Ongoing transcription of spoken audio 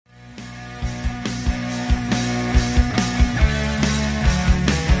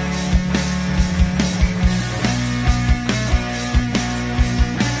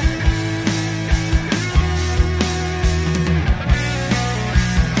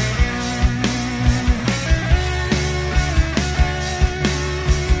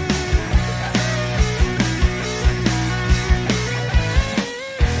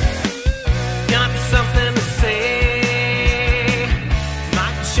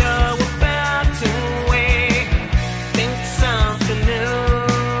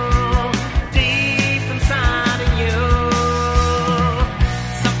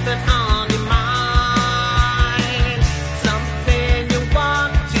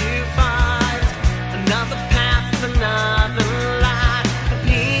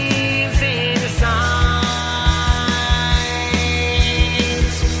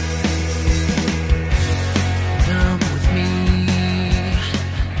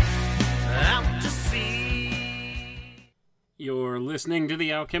listening to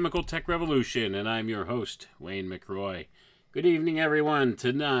the Alchemical Tech Revolution, and I'm your host, Wayne McRoy. Good evening, everyone.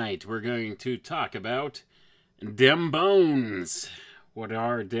 Tonight, we're going to talk about Dem Bones. What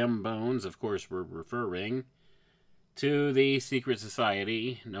are Dem Bones? Of course, we're referring to the secret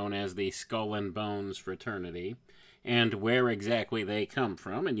society known as the Skull and Bones Fraternity, and where exactly they come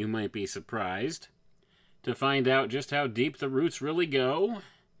from, and you might be surprised to find out just how deep the roots really go,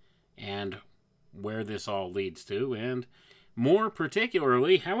 and where this all leads to, and more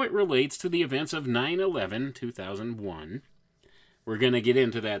particularly, how it relates to the events of 9/11/2001. We're going to get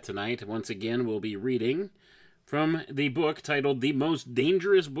into that tonight. Once again, we'll be reading from the book titled The Most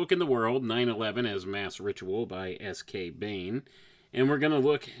Dangerous Book in the World, 9/11 as Mass Ritual by S.K. Bain. And we're going to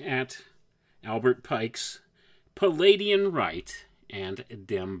look at Albert Pike's Palladian Rite and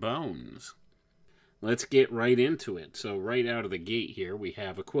Dem Bones. Let's get right into it. So right out of the gate here, we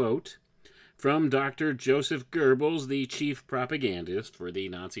have a quote from Dr. Joseph Goebbels, the chief propagandist for the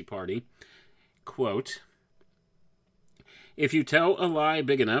Nazi Party. Quote, "If you tell a lie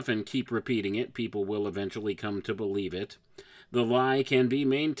big enough and keep repeating it, people will eventually come to believe it. The lie can be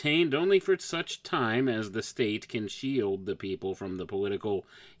maintained only for such time as the state can shield the people from the political,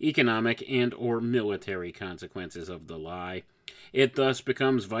 economic, and or military consequences of the lie. It thus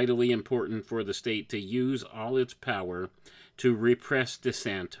becomes vitally important for the state to use all its power to repress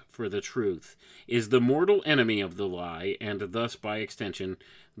dissent, for the truth is the mortal enemy of the lie, and thus, by extension,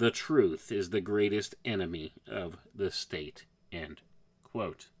 the truth is the greatest enemy of the state." End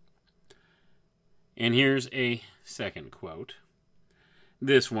quote. And here's a second quote.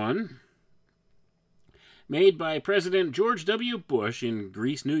 This one, made by President George W. Bush in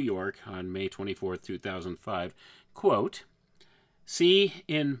Greece, New York, on May 24th, 2005. Quote, "See,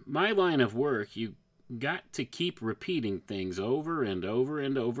 in my line of work, you got to keep repeating things over and over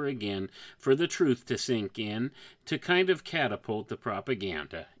and over again for the truth to sink in, to kind of catapult the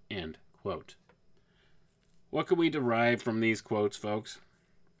propaganda." End quote. What can we derive from these quotes, folks?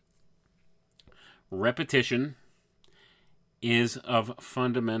 Repetition is of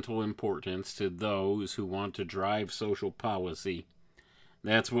fundamental importance to those who want to drive social policy.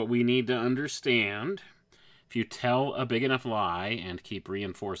 That's what we need to understand. If you tell a big enough lie and keep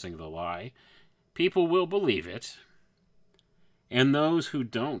reinforcing the lie, people will believe it. And those who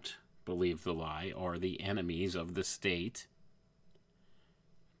don't believe the lie are the enemies of the state.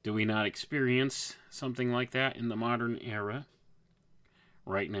 Do we not experience something like that in the modern era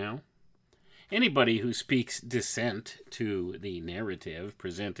right now? Anybody who speaks dissent to the narrative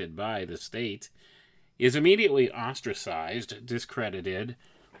presented by the state is immediately ostracized, discredited,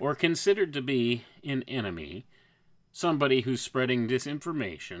 or considered to be an enemy, somebody who's spreading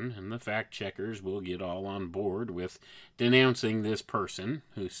disinformation, and the fact checkers will get all on board with denouncing this person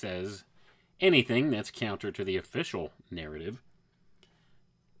who says anything that's counter to the official narrative.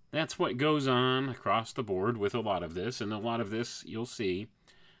 That's what goes on across the board with a lot of this, and a lot of this, you'll see,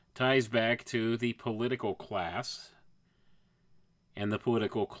 ties back to the political class and the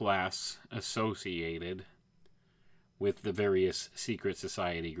political class associated with the various secret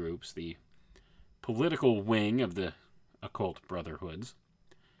society groups, the political wing of the occult brotherhoods.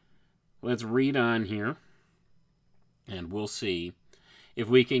 Let's read on here, and we'll see if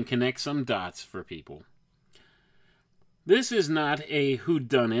we can connect some dots for people. This is not a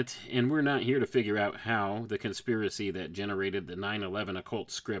whodunit, and we're not here to figure out how the conspiracy that generated the 9/11 occult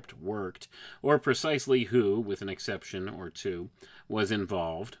script worked, or precisely who, with an exception or two, was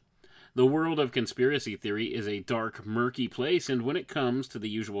involved. The world of conspiracy theory is a dark, murky place, and when it comes to the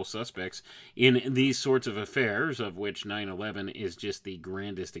usual suspects in these sorts of affairs, of which 9/11 is just the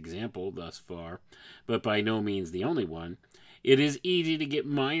grandest example thus far, but by no means the only one, it is easy to get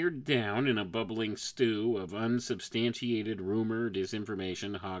mired down in a bubbling stew of unsubstantiated rumor,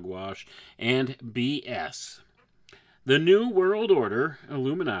 disinformation, hogwash, and BS. The New World Order,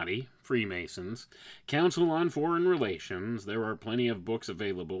 Illuminati, Freemasons, Council on Foreign Relations, there are plenty of books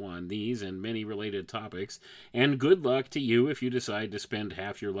available on these and many related topics, and good luck to you if you decide to spend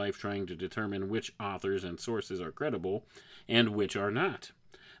half your life trying to determine which authors and sources are credible and which are not.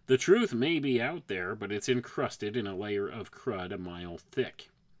 The truth may be out there, but it's encrusted in a layer of crud a mile thick.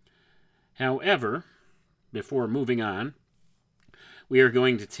 However, before moving on, we are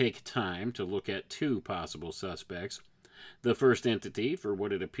going to take time to look at two possible suspects. The first entity for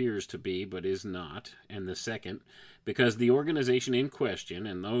what it appears to be but is not, and the second because the organization in question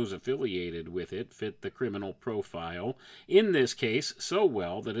and those affiliated with it fit the criminal profile, in this case so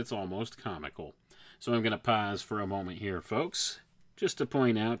well that it's almost comical. So I'm going to pause for a moment here, folks, just to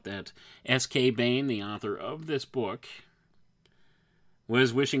point out that S.K. Bain, the author of this book,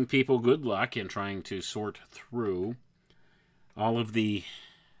 was wishing people good luck in trying to sort through all of the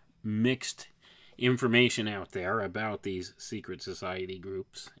mixed information out there about these secret society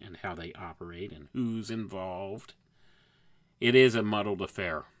groups and how they operate and who's involved. It is a muddled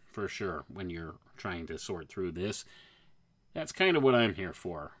affair, for sure, when you're trying to sort through this. That's kind of what I'm here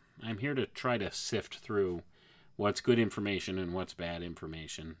for. I'm here to try to sift through what's good information and what's bad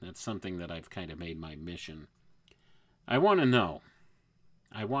information. That's something that I've kind of made my mission. I want to know.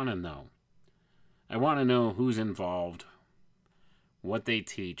 I want to know. I want to know who's involved, what they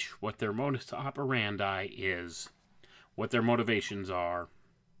teach, what their modus operandi is, what their motivations are.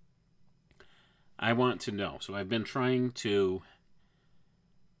 I want to know. So I've been trying to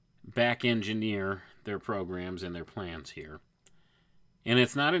back engineer their programs and their plans here. And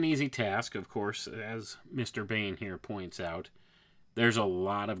it's not an easy task, of course, as Mr. Bain here points out. There's a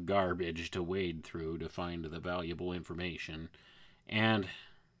lot of garbage to wade through to find the valuable information. And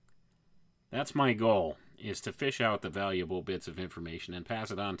that's my goal, is to fish out the valuable bits of information and pass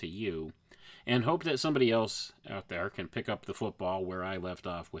it on to you, and hope that somebody else out there can pick up the football where I left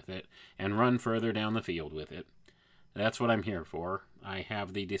off with it and run further down the field with it. That's what I'm here for. I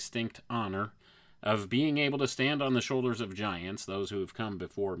have the distinct honor of being able to stand on the shoulders of giants, those who have come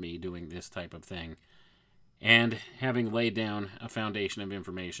before me doing this type of thing, and having laid down a foundation of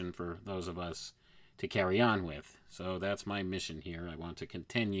information for those of us to carry on with. So that's my mission here. I want to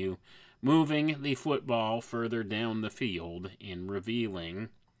continue moving the football further down the field in revealing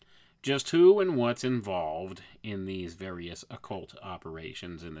just who and what's involved in these various occult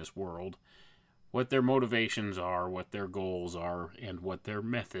operations in this world, what their motivations are, what their goals are, and what their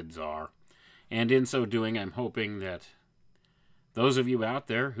methods are. And in so doing, I'm hoping that those of you out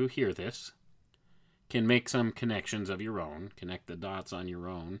there who hear this can make some connections of your own, connect the dots on your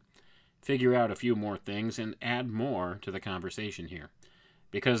own, figure out a few more things, and add more to the conversation here.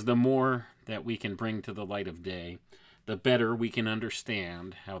 Because the more that we can bring to the light of day, the better we can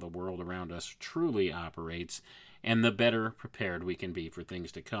understand how the world around us truly operates, and the better prepared we can be for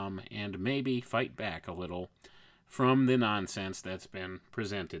things to come, and maybe fight back a little from the nonsense that's been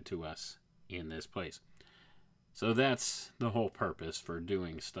presented to us in this place. So that's the whole purpose for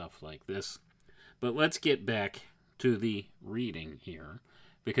doing stuff like this. But let's get back to the reading here,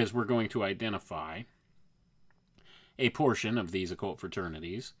 because we're going to identify a portion of these occult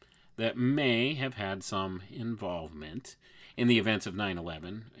fraternities that may have had some involvement in the events of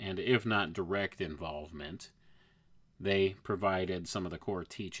 9/11, and if not direct involvement, they provided some of the core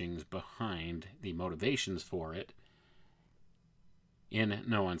teachings behind the motivations for it in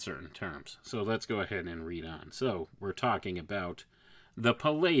no uncertain terms. So let's go ahead and read on. So we're talking about the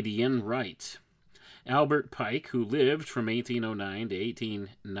Palladian Rite. Albert Pike, who lived from 1809 to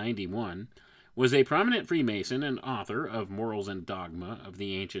 1891, was a prominent Freemason and author of Morals and Dogma of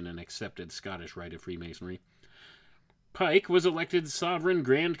the Ancient and Accepted Scottish Rite of Freemasonry. Pike was elected Sovereign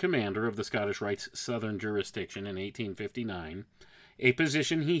Grand Commander of the Scottish Rite's Southern Jurisdiction in 1859, a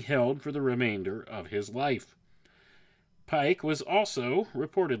position he held for the remainder of his life. Pike was also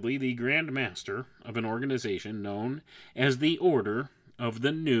reportedly the Grand Master of an organization known as the Order of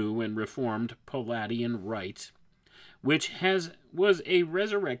the New and Reformed Palladian Rite, which was a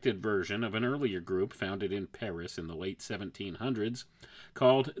resurrected version of an earlier group founded in Paris in the late 1700s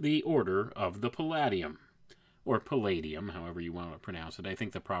called the Order of the Palladium, or Palladium, however you want to pronounce it. I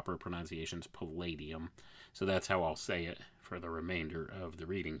think the proper pronunciation is Palladium, so that's how I'll say it for the remainder of the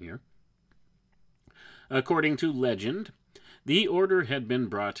reading here. According to legend, the order had been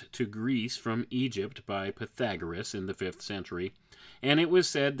brought to Greece from Egypt by Pythagoras in the 5th century, and it was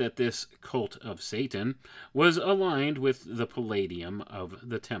said that this cult of Satan was aligned with the Palladium of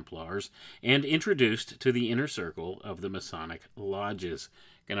the Templars and introduced to the inner circle of the Masonic lodges.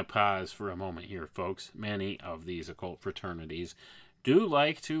 Gonna pause for a moment here, folks. Many of these occult fraternities do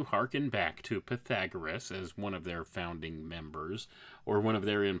like to hearken back to Pythagoras as one of their founding members, or one of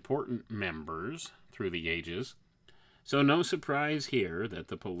their important members through the ages. So no surprise here that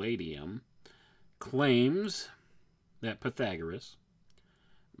the Palladium claims that Pythagoras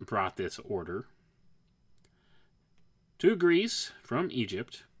brought this order to Greece from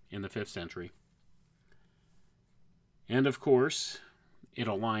Egypt in the 5th century. And of course, it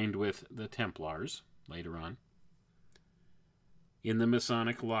aligned with the Templars later on. In the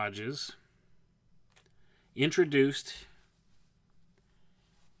Masonic lodges, introduced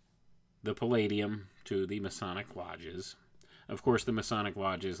the Palladium to the Masonic lodges. Of course, the Masonic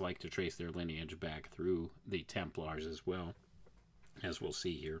lodges like to trace their lineage back through the Templars as well, as we'll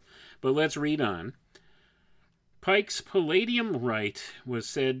see here. But let's read on. Pike's Palladium Rite was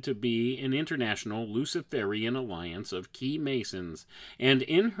said to be an international Luciferian alliance of key Masons, and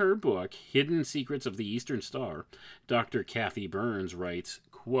in her book, Hidden Secrets of the Eastern Star, Dr. Kathy Burns writes,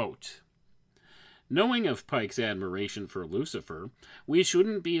 quote, knowing of Pike's admiration for Lucifer, we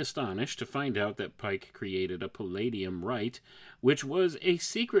shouldn't be astonished to find out that Pike created a Palladium Rite, which was a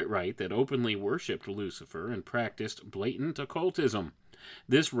secret rite that openly worshipped Lucifer and practiced blatant occultism.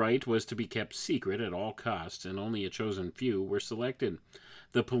 This rite was to be kept secret at all costs, and only a chosen few were selected.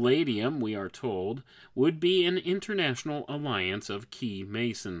 The Palladium, we are told, would be an international alliance of key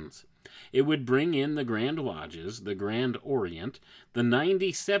Masons. It would bring in the Grand Lodges, the Grand Orient, the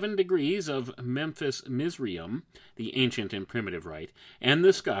 97 degrees of Memphis Mizraim, the ancient and primitive rite, and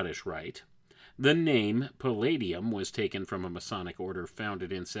the Scottish rite. The name Palladium was taken from a Masonic order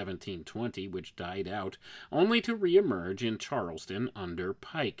founded in 1720, which died out, only to re-emerge in Charleston under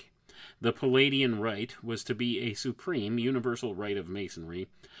Pike. The Palladian Rite was to be a supreme universal rite of Masonry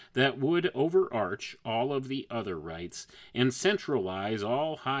that would overarch all of the other rites and centralize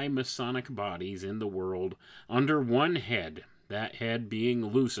all high Masonic bodies in the world under one head, that head being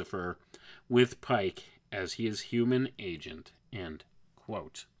Lucifer, with Pike as his human agent. End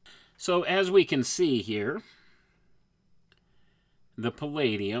quote. So as we can see here, the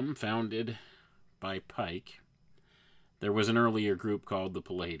Palladium, founded by Pike, there was an earlier group called the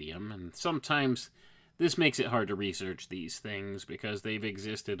Palladium, and sometimes this makes it hard to research these things because they've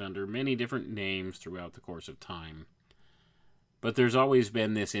existed under many different names throughout the course of time. But there's always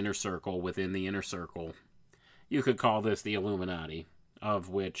been this inner circle within the inner circle. You could call this the Illuminati, of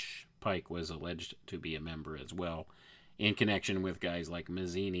which Pike was alleged to be a member as well, in connection with guys like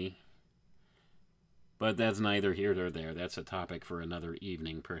Mazzini. But that's neither here nor there. That's a topic for another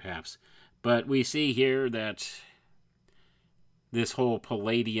evening, perhaps. But we see here that this whole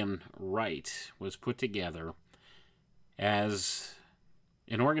Palladium Rite was put together as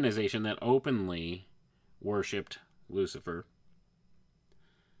an organization that openly worshipped Lucifer.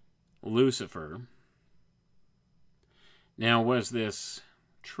 Now, was this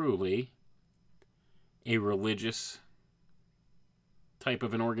truly a religious type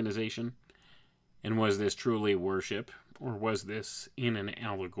of an organization? And was this truly worship, or was this in an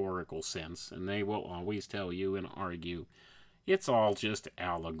allegorical sense? And they will always tell you and argue, it's all just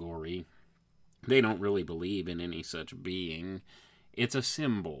allegory. They don't really believe in any such being. It's a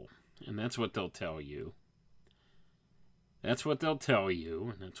symbol, and that's what they'll tell you. That's what they'll tell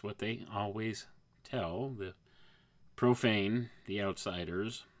you, and that's what they always tell the profane, the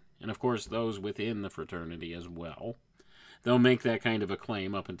outsiders, and of course those within the fraternity as well. They'll make that kind of a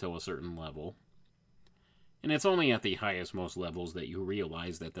claim up until a certain level. And it's only at the highest, most levels that you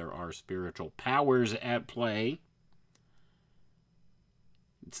realize that there are spiritual powers at play.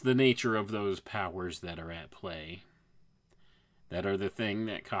 It's the nature of those powers that are at play that are the thing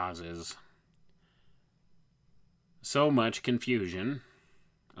that causes so much confusion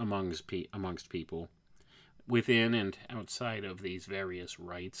amongst people within and outside of these various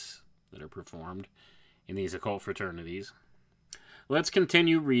rites that are performed in these occult fraternities. Let's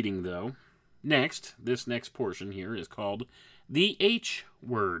continue reading, though. This next portion here is called the H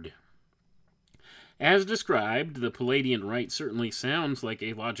Word. As described, the Palladian Rite certainly sounds like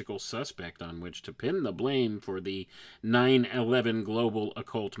a logical suspect on which to pin the blame for the 9/11 global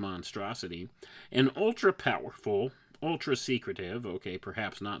occult monstrosity. An ultra-powerful, ultra-secretive, okay,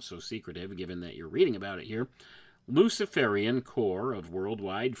 perhaps not so secretive given that you're reading about it here, Luciferian core of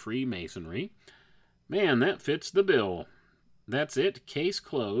worldwide Freemasonry. Man, that fits the bill. That's it. Case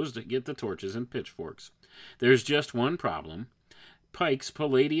closed. Get the torches and pitchforks. There's just one problem. Pike's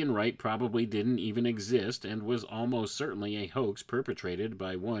Palladian Rite probably didn't even exist and was almost certainly a hoax perpetrated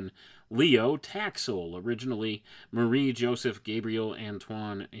by one Leo Taxil, originally Marie Joseph Gabriel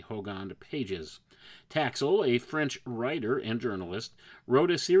Antoine Hogand Pages. Taxil, a French writer and journalist,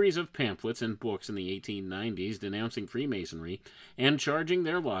 wrote a series of pamphlets and books in the 1890s denouncing Freemasonry and charging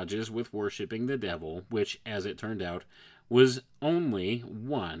their lodges with worshipping the devil, which, as it turned out, was only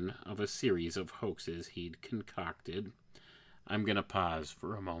one of a series of hoaxes he'd concocted. I'm going to pause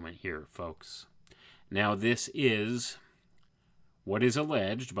for a moment here, folks. Now, this is what is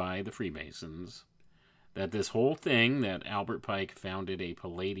alleged by the Freemasons, that this whole thing that Albert Pike founded a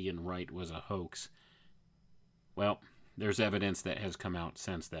Palladian Rite was a hoax. Well, there's evidence that has come out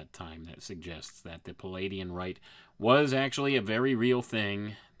since that time that suggests that the Palladian Rite was actually a very real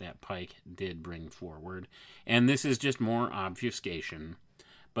thing that Pike did bring forward, and this is just more obfuscation.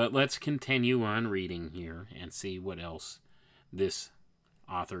 But let's continue on reading here and see what else this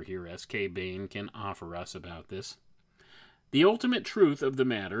author here, S.K. Bain, can offer us about this. The ultimate truth of the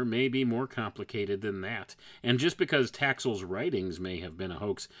matter may be more complicated than that, and just because Taxil's writings may have been a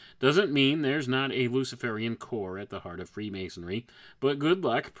hoax doesn't mean there's not a Luciferian core at the heart of Freemasonry, but good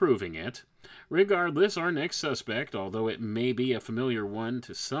luck proving it. Regardless, our next suspect, although it may be a familiar one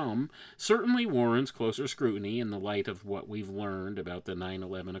to some, certainly warrants closer scrutiny in the light of what we've learned about the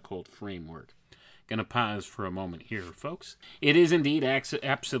 9/11 occult framework. Gonna pause for a moment here, folks. It is indeed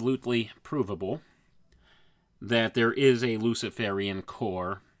absolutely provable that there is a Luciferian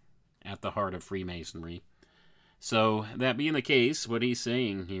core at the heart of Freemasonry. So, that being the case, what he's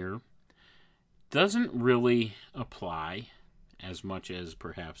saying here doesn't really apply as much as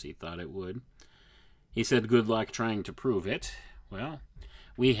perhaps he thought it would. He said, good luck trying to prove it. Well,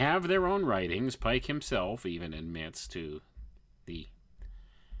 we have their own writings. Pike himself even admits to the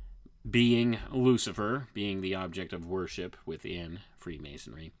being Lucifer, being the object of worship within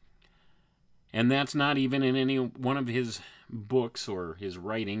Freemasonry. And that's not even in any one of his books or his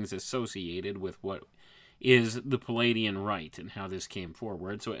writings associated with what is the Palladian Rite and how this came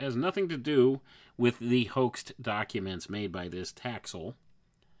forward. So it has nothing to do with the hoaxed documents made by this Taxil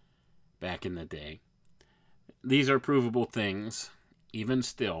back in the day. These are provable things, even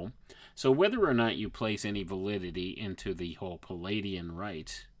still. So whether or not you place any validity into the whole Palladian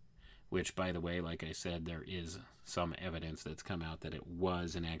Rite, which, by the way, like I said, there is some evidence that's come out that it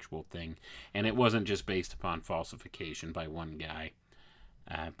was an actual thing, and it wasn't just based upon falsification by one guy.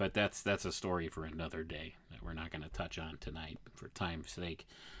 But that's a story for another day that we're not going to touch on tonight for time's sake.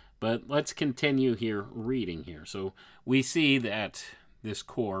 But let's continue here, reading here. So we see that this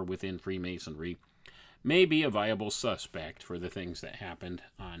core within Freemasonry may be a viable suspect for the things that happened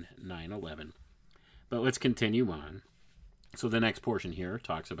on 9/11. But let's continue on. So the next portion here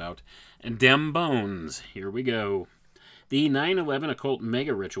talks about Dem Bones. Here we go. The 9/11 occult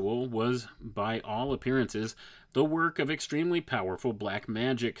mega ritual was, by all appearances, the work of extremely powerful black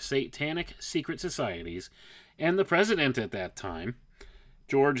magic satanic secret societies, and the president at that time,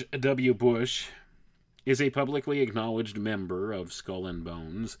 George W. Bush, is a publicly acknowledged member of Skull and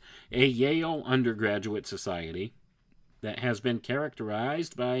Bones, a Yale undergraduate society that has been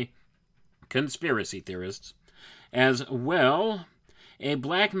characterized by conspiracy theorists as well a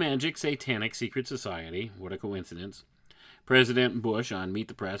black magic satanic secret society. What a coincidence. President Bush, on Meet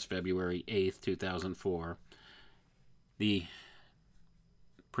the Press, February 8th, 2004, the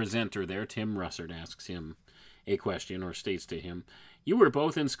presenter there, Tim Russert, asks him a question, or states to him, "You were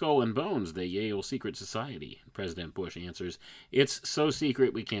both in Skull and Bones, the Yale secret society." President Bush answers, "It's so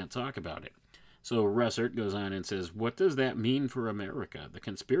secret we can't talk about it." So Russert goes on and says, "What does that mean for America? The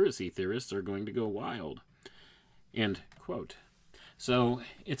conspiracy theorists are going to go wild." End quote. So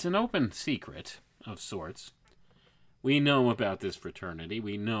it's an open secret of sorts. We know about this fraternity.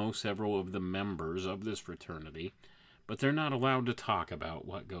 We know several of the members of this fraternity, but they're not allowed to talk about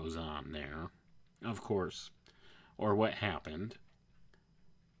what goes on there, of course, or what happened,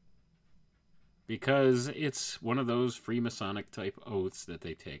 because it's one of those Freemasonic type oaths that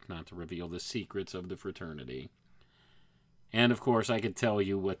they take not to reveal the secrets of the fraternity. And of course I could tell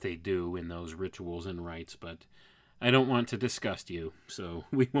you what they do in those rituals and rites, but I don't want to disgust you, so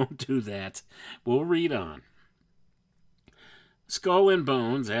we won't do that. We'll read on. Skull and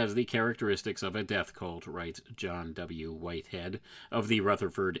Bones has the characteristics of a death cult, writes John W. Whitehead of the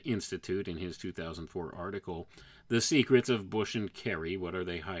Rutherford Institute in his 2004 article, The Secrets of Bush and Kerry, What Are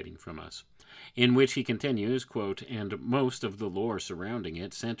They Hiding from Us?, in which he continues, quote, "And most of the lore surrounding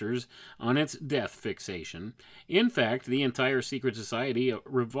it centers on its death fixation. In fact, the entire secret society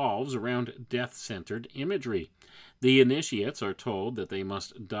revolves around death-centered imagery. The initiates are told that they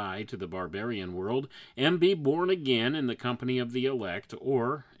must die to the barbarian world and be born again in the company of the elect,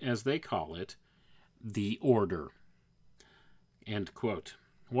 or, as they call it, the order." End quote.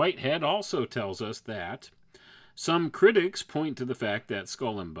 Whitehead also tells us that some critics point to the fact that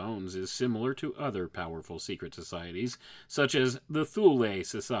Skull and Bones is similar to other powerful secret societies, such as the Thule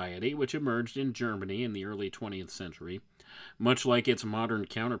Society, which emerged in Germany in the early 20th century. Much like its modern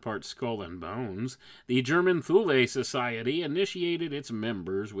counterpart Skull and Bones, the German Thule Society initiated its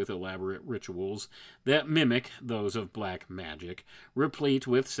members with elaborate rituals that mimic those of black magic, replete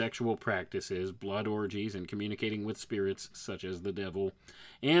with sexual practices, blood orgies, and communicating with spirits such as the devil.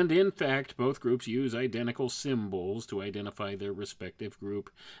 And in fact, both groups use identical symbols to identify their respective group,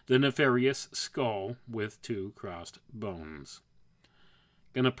 the nefarious skull with two crossed bones.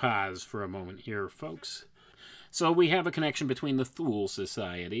 Gonna pause for a moment here, folks. So we have a connection between the Thule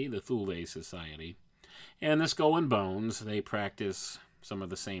Society, and the Skull and Bones. They practice some of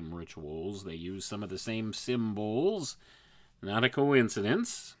the same rituals. They use some of the same symbols. Not a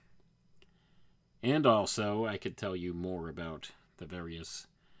coincidence. And also, I could tell you more about the various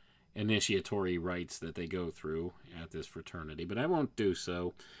initiatory rites that they go through at this fraternity, but I won't do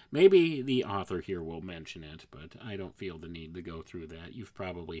so. Maybe the author here will mention it, but I don't feel the need to go through that. You've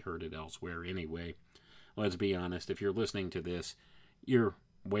probably heard it elsewhere anyway. Let's be honest, if you're listening to this, you're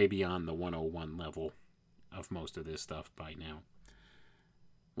way beyond the 101 level of most of this stuff by now.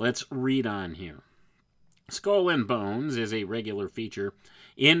 Let's read on here. Skull and Bones is a regular feature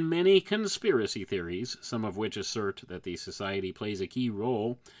in many conspiracy theories, some of which assert that the society plays a key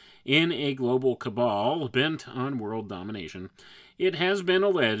role in a global cabal bent on world domination. It has been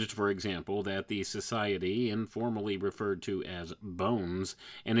alleged, for example, that the society, informally referred to as Bones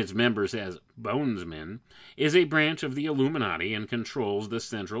and its members as Bonesmen, is a branch of the Illuminati and controls the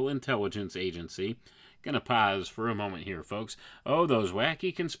Central Intelligence Agency. Gonna pause for a moment here, folks. Oh, those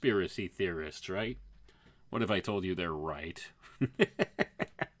wacky conspiracy theorists, right? What if I told you they're right?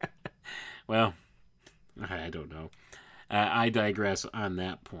 Well, I don't know. I digress on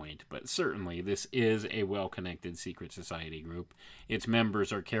that point, but certainly this is a well-connected secret society group. Its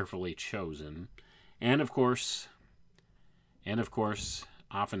members are carefully chosen, and of course,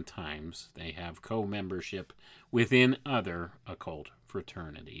 oftentimes they have co-membership within other occult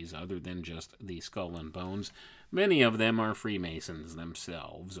fraternities, other than just the Skull and Bones. Many of them are Freemasons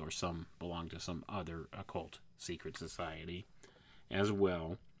themselves, or some belong to some other occult secret society as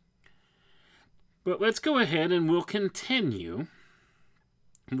well. But let's go ahead and we'll continue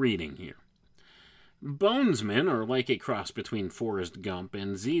reading here. Bonesmen are like a cross between Forrest Gump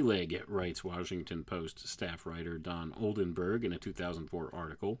and Z-Leg, writes Washington Post staff writer Don Oldenburg in a 2004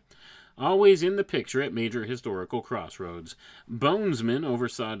 article. Always in the picture at major historical crossroads, Bonesmen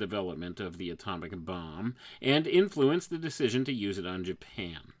oversaw development of the atomic bomb and influenced the decision to use it on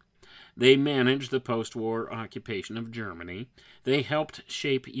Japan. They managed the post-war occupation of Germany. They helped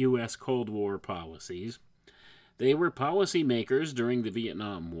shape U.S. Cold War policies. They were policymakers during the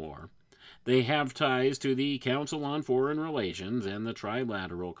Vietnam War. They have ties to the Council on Foreign Relations and the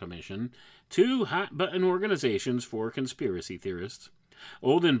Trilateral Commission, two hot-button organizations for conspiracy theorists.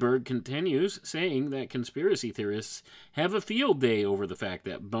 Oldenburg continues, saying that conspiracy theorists have a field day over the fact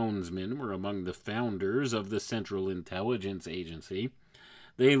that Bonesmen were among the founders of the Central Intelligence Agency.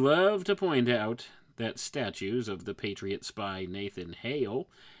 They love to point out that statues of the Patriot spy Nathan Hale,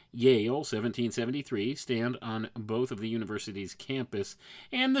 Yale, 1773, stand on both of the university's campus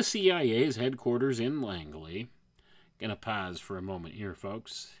and the CIA's headquarters in Langley. Gonna pause for a moment here,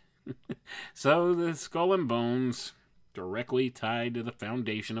 folks. So the Skull and Bones, directly tied to the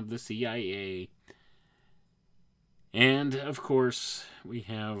foundation of the CIA. And, of course, we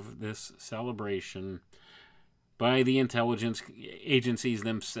have this celebration by the intelligence agencies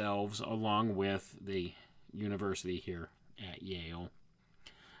themselves, along with the university here at Yale.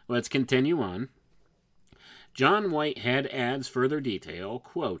 Let's continue on. John Whitehead adds further detail,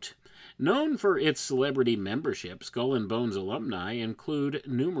 quote, known for its celebrity membership, Skull and Bones alumni include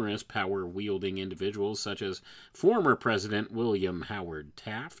numerous power-wielding individuals such as former President William Howard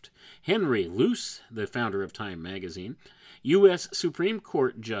Taft, Henry Luce, the founder of Time magazine, U.S. Supreme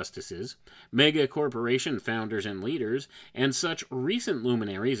Court justices, mega corporation founders and leaders, and such recent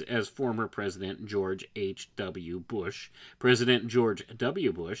luminaries as former President George H.W. Bush, President George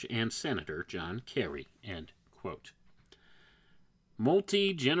W. Bush, and Senator John Kerry. End quote.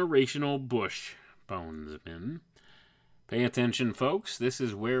 Multi-generational Bush Bonesmen. Pay attention, folks. This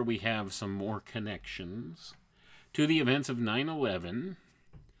is where we have some more connections to the events of 9/11.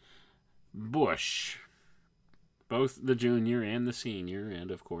 Bush, both the junior and the senior, and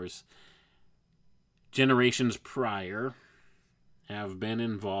of course, generations prior, have been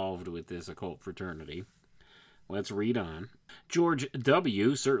involved with this occult fraternity. Let's read on. George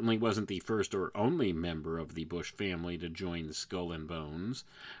W. certainly wasn't the first or only member of the Bush family to join Skull and Bones.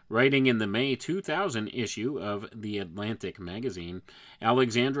 Writing in the May 2000 issue of The Atlantic magazine,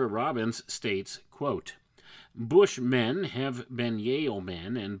 Alexandra Robbins states, quote, Bush men have been Yale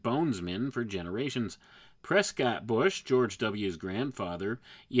men and Bonesmen for generations. Prescott Bush, George W.'s grandfather,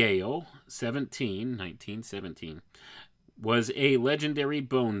 Yale, 1917, was a legendary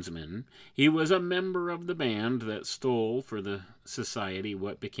Bonesman. He was a member of the band that stole for the society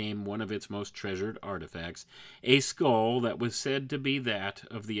what became one of its most treasured artifacts, a skull that was said to be that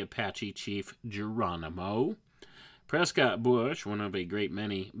of the Apache chief Geronimo. Prescott Bush, one of a great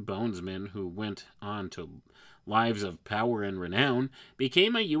many Bonesmen who went on to lives of power and renown,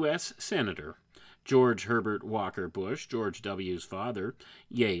 became a U.S. Senator. George Herbert Walker Bush, George W.'s father,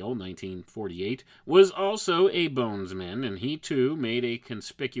 Yale, 1948, was also a Bonesman, and he too made a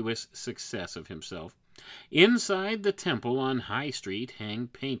conspicuous success of himself. Inside the temple on High Street hang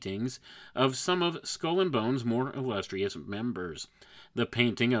paintings of some of Skull and Bones' more illustrious members. The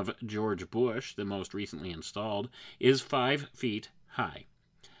painting of George Bush, the most recently installed, is 5 feet high.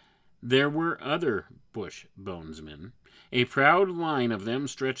 There were other Bush bonesmen, a proud line of them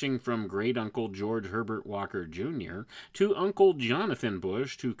stretching from great-uncle George Herbert Walker Jr. to Uncle Jonathan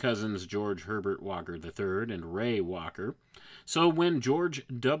Bush to cousins George Herbert Walker III and Ray Walker. So when George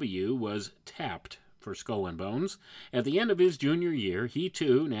W. was tapped for Skull and Bones, at the end of his junior year, he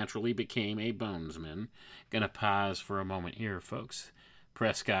too naturally became a bonesman. Gonna pause for a moment here, folks.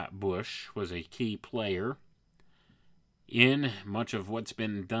 Prescott Bush was a key player in much of what's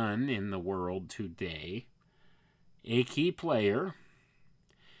been done in the world today. A key player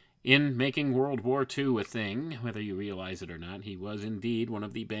in making World War II a thing, whether you realize it or not. He was indeed one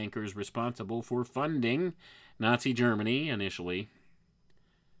of the bankers responsible for funding Nazi Germany initially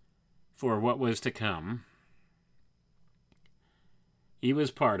for what was to come. He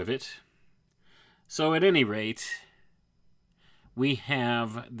was part of it. So at any rate, we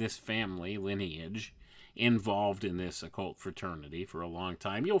have this family lineage involved in this occult fraternity for a long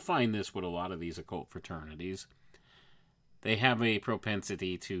time. You'll find this with a lot of these occult fraternities. They have a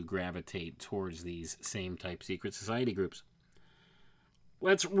propensity to gravitate towards these same type secret society groups.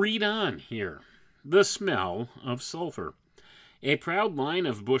 Let's read on here. The smell of sulfur. A proud line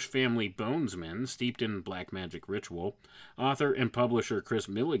of Bush family bonesmen steeped in black magic ritual, author and publisher Chris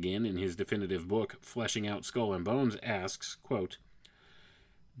Milligan, in his definitive book, Fleshing Out Skull and Bones, asks, quote,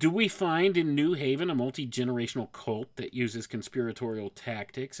 "Do we find in New Haven a multi-generational cult that uses conspiratorial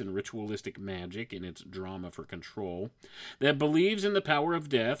tactics and ritualistic magic in its drama for control, that believes in the power of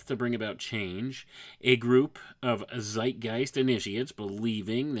death to bring about change, a group of zeitgeist initiates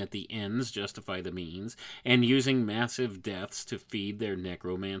believing that the ends justify the means, and using massive deaths to feed their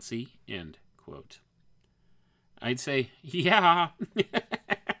necromancy?" End quote. I'd say, yeah.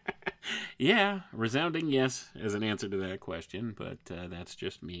 Yeah, resounding yes as an answer to that question, but that's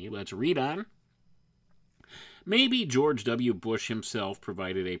just me. Let's read on. Maybe George W. Bush himself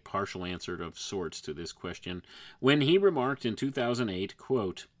provided a partial answer of sorts to this question when he remarked in 2008,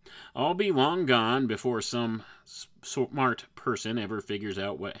 quote, "I'll be long gone before some smart person ever figures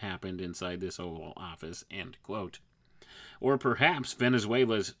out what happened inside this Oval Office," end quote. Or perhaps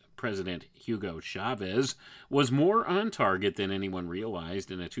Venezuela's President Hugo Chavez was more on target than anyone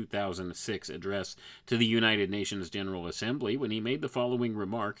realized in a 2006 address to the United Nations General Assembly when he made the following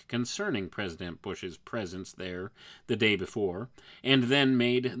remark concerning President Bush's presence there the day before, and then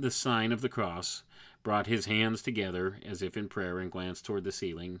made the sign of the cross, brought his hands together as if in prayer and glanced toward the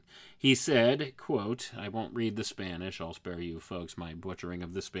ceiling. He said, quote, I won't read the Spanish, I'll spare you folks my butchering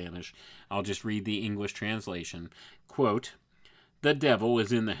of the Spanish, I'll just read the English translation, quote, "The devil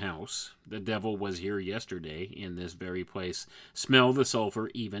is in the house. The devil was here yesterday in this very place. Smell the sulfur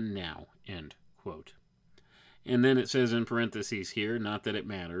even now," end quote. And then it says in parentheses here, not that it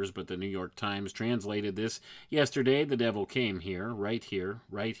matters, but the New York Times translated this, "Yesterday the devil came here, right here,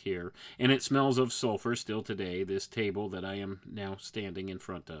 and it smells of sulfur still today, this table that I am now standing in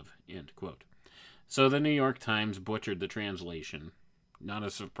front of," end quote. So the New York Times butchered the translation. Not a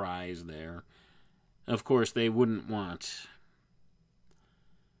surprise there. Of course, they wouldn't want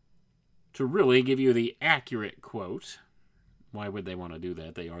to really give you the accurate quote. Why would they want to do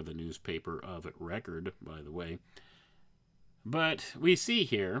that? They are the newspaper of record, by the way. But we see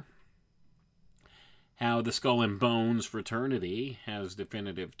here how the Skull and Bones fraternity has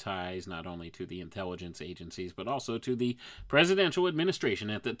definitive ties not only to the intelligence agencies, but also to the presidential administration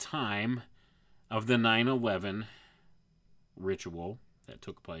at the time of the 9/11 ritual that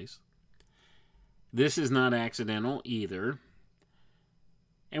took place. This is not accidental either.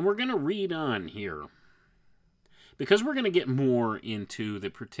 And we're going to read on here, because we're going to get more into the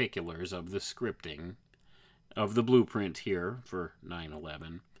particulars of the scripting of the blueprint here for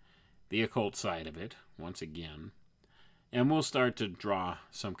 9/11, the occult side of it, once again. And we'll start to draw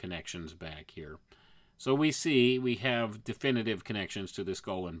some connections back here. So we have definitive connections to the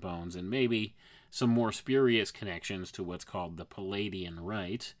Skull and Bones, and maybe some more spurious connections to what's called the Palladian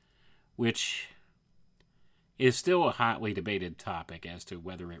Rite, which is still a hotly debated topic as to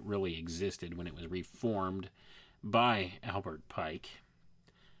whether it really existed when it was reformed by Albert Pike.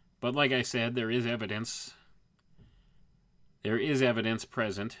 But like I said, there is evidence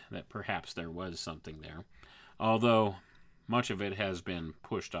present that perhaps there was something there, although much of it has been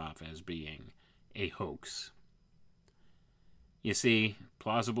pushed off as being a hoax. You see,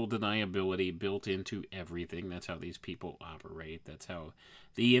 plausible deniability built into everything. That's how these people operate. That's how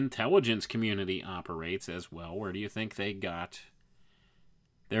the intelligence community operates as well. Where do you think they got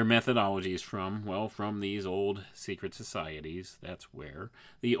their methodologies from? Well, from these old secret societies. That's where.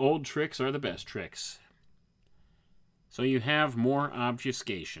 The old tricks are the best tricks. So you have more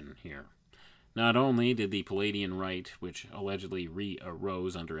obfuscation here. Not only did the Palladian Rite, which allegedly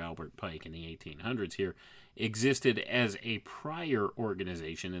re-arose under Albert Pike in the 1800s here, existed as a prior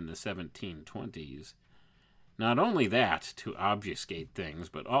organization in the 1720s. Not only that, to obfuscate things,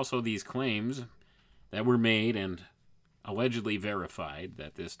 but also these claims that were made and allegedly verified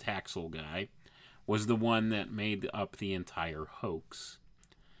that this Taxel guy was the one that made up the entire hoax.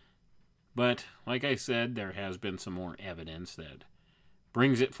 But, like I said, there has been some more evidence that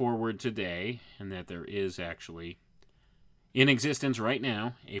brings it forward today, and that there is actually in existence right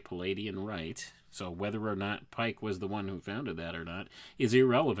now a Palladian Rite. So whether or not Pike was the one who founded that or not is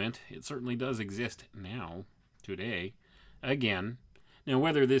irrelevant. It certainly does exist now, today, again. Now,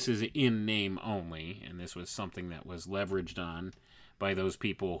 whether this is in name only, and this was something that was leveraged on by those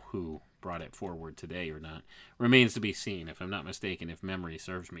people who brought it forward today or not, remains to be seen. If I'm not mistaken, if memory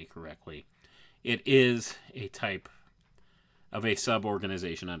serves me correctly, it is a type of a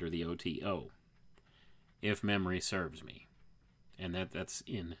sub-organization under the OTO, if memory serves me. And that's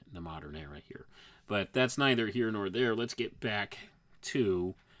in the modern era here. But that's neither here nor there. Let's get back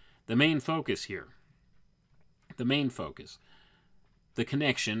to the main focus here. The main focus. The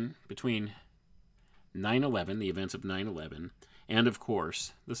connection between 9/11, the events of 9/11, and, of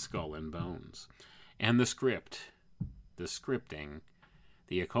course, the Skull and Bones. And the script, the scripting,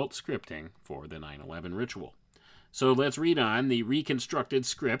 the occult scripting for the 9/11 ritual. So let's read on the reconstructed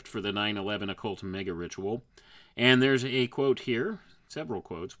script for the 9/11 occult mega ritual. And there's a quote here, several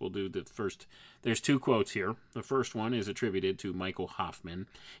quotes. We'll do the first. There's two quotes here. The first one is attributed to Michael Hoffman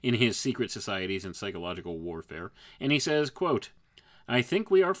in his Secret Societies and Psychological Warfare. And he says, quote, "I think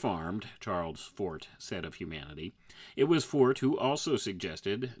we are farmed," Charles Fort said of humanity. It was Fort who also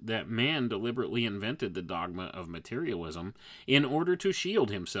suggested that man deliberately invented the dogma of materialism in order to shield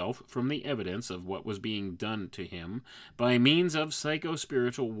himself from the evidence of what was being done to him by means of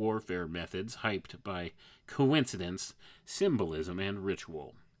psycho-spiritual warfare methods hyped by coincidence, symbolism, and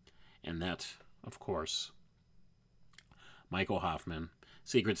ritual. And that, of course, Michael Hoffman,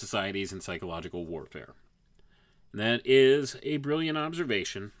 Secret Societies and Psychological Warfare. That is a brilliant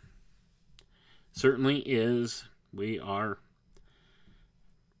observation. Certainly is. We are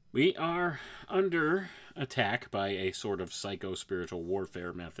under attack by a sort of psycho-spiritual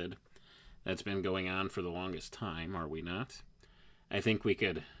warfare method that's been going on for the longest time, are we not? I think we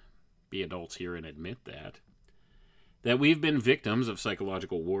could be adults here and admit that. That we've been victims of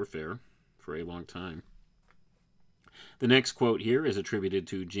psychological warfare for a long time. The next quote here is attributed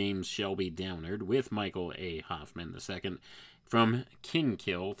to James Shelby Downard with Michael A. Hoffman II from King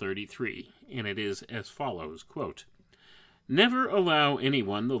Kill 33, and it is as follows, quote, "Never allow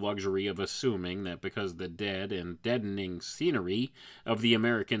anyone the luxury of assuming that because the dead and deadening scenery of the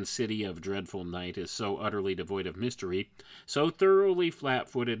American city of dreadful night is so utterly devoid of mystery, so thoroughly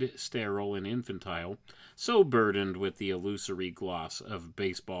flat-footed, sterile, and infantile, so burdened with the illusory gloss of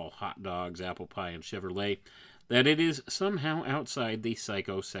baseball, hot dogs, apple pie, and Chevrolet, that it is somehow outside the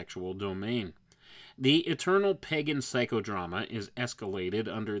psychosexual domain. The eternal pagan psychodrama is escalated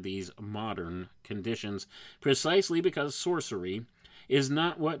under these modern conditions precisely because sorcery is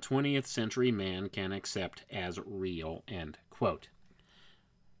not what 20th century man can accept as real," end quote.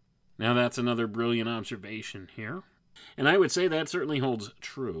 Now that's another brilliant observation here. And I would say that certainly holds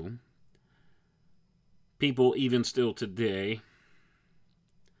true. People, even still today,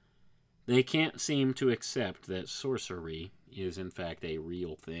 they can't seem to accept that sorcery is in fact a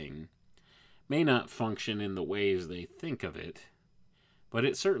real thing. May not function in the ways they think of it, but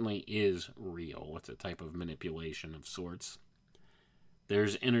it certainly is real. It's a type of manipulation of sorts.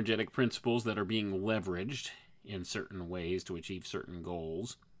 There's energetic principles that are being leveraged in certain ways to achieve certain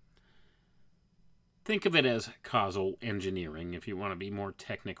goals. Think of it as causal engineering, if you want to be more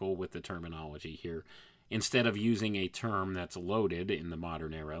technical with the terminology here. Instead of using a term that's loaded in the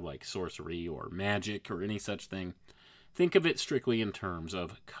modern era, like sorcery or magic or any such thing, think of it strictly in terms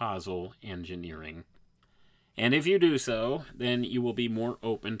of causal engineering. And if you do so, then you will be more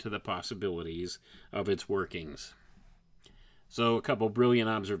open to the possibilities of its workings. So a couple brilliant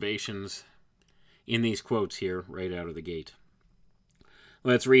observations in these quotes here right out of the gate.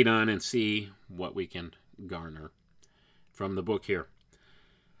 Let's read on and see what we can garner from the book here.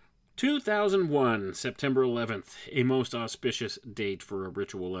 2001, September 11th, a most auspicious date for a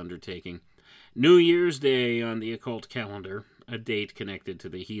ritual undertaking. New Year's Day on the occult calendar, a date connected to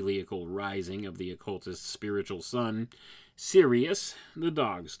the heliacal rising of the occultist spiritual sun, Sirius, the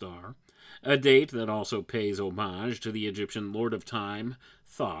dog star, a date that also pays homage to the Egyptian lord of time,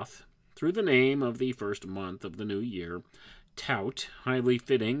 Thoth, through the name of the first month of the new year, Tout, highly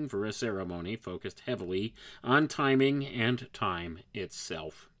fitting for a ceremony focused heavily on timing and time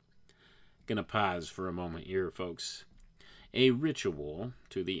itself. Gonna pause for a moment here, folks. A ritual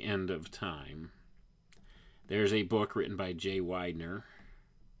to the end of time. There's a book written by Jay Widener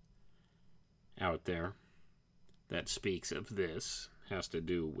out there that speaks of this. Has to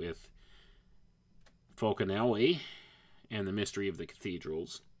do with Fulcanelli and the mystery of the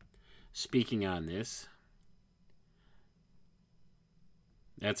cathedrals. Speaking on this,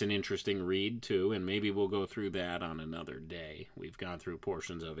 that's an interesting read, too, and maybe we'll go through that on another day. We've gone through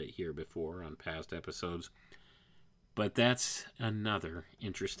portions of it here before on past episodes. But that's another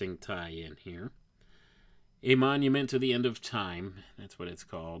interesting tie-in here. A monument to the end of time, that's what it's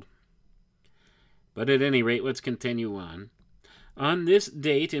called. But at any rate, let's continue on. On this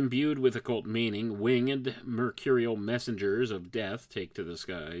date, imbued with occult meaning, winged mercurial messengers of death take to the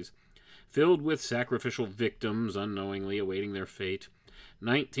skies, filled with sacrificial victims unknowingly awaiting their fate.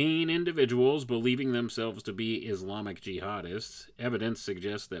 19 individuals believing themselves to be Islamic jihadists, evidence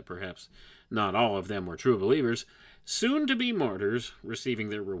suggests that perhaps not all of them were true believers, soon to be martyrs, receiving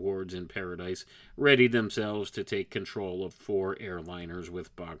their rewards in paradise, readied themselves to take control of 4 airliners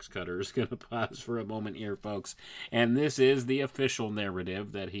with box cutters. Gonna pause for a moment here, folks. And this is the official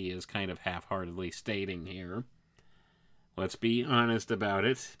narrative that he is kind of half-heartedly stating here. Let's be honest about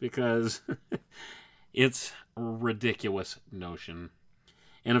it, because it's a ridiculous notion.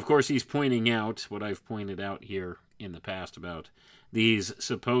 And of course, he's pointing out what I've pointed out here in the past about these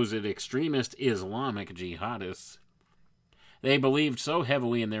supposed extremist Islamic jihadists. They believed so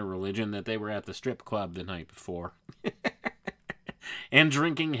heavily in their religion that they were at the strip club the night before. And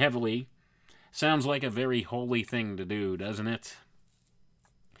drinking heavily sounds like a very holy thing to do, doesn't it?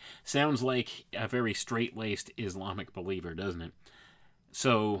 Sounds like a very straight-laced Islamic believer, doesn't it?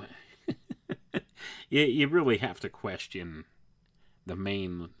 So, you really have to question the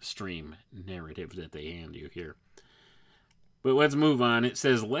mainstream narrative that they hand you here. But let's move on. It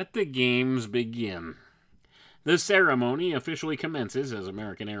says, let the games begin. The ceremony officially commences as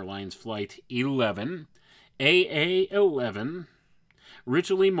American Airlines Flight 11, AA-11,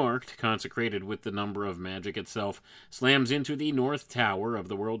 ritually marked, consecrated with the number of magic itself, slams into the North Tower of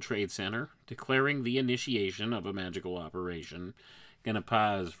the World Trade Center, declaring the initiation of a magical operation. Gonna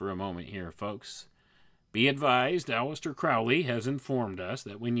pause for a moment here, folks. Be advised, Aleister Crowley has informed us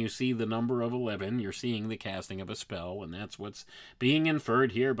that when you see the number of 11, you're seeing the casting of a spell, and that's what's being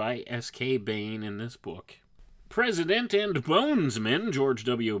inferred here by S.K. Bain in this book. President and Bonesman George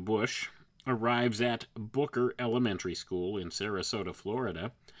W. Bush arrives at Booker Elementary School in Sarasota,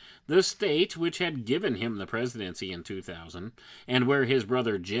 Florida, the state which had given him the presidency in 2000, and where his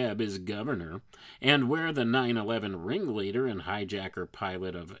brother Jeb is governor, and where the 9/11 ringleader and hijacker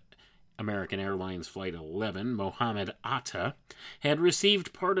pilot of American Airlines Flight 11, Mohammed Atta, had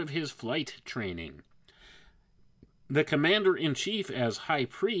received part of his flight training. The commander-in-chief as high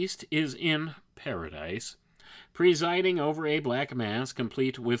priest is in paradise, presiding over a black mass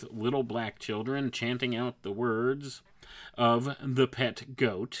complete with little black children chanting out the words of the pet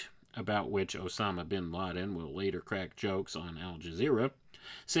goat, about which Osama bin Laden will later crack jokes on Al Jazeera,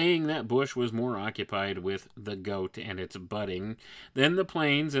 saying that Bush was more occupied with the goat and its butting than the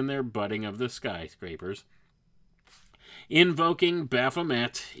planes and their butting of the skyscrapers, invoking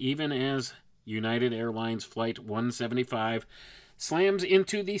Baphomet even as United Airlines Flight 175 slams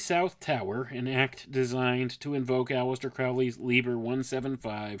into the South Tower, an act designed to invoke Aleister Crowley's Liber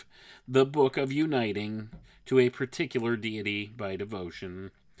 175, the Book of Uniting, to a particular deity by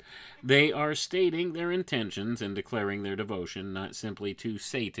devotion. They are stating their intentions and declaring their devotion not simply to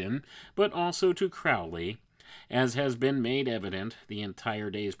Satan, but also to Crowley. As has been made evident, the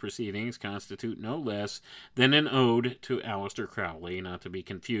entire day's proceedings constitute no less than an ode to Aleister Crowley, not to be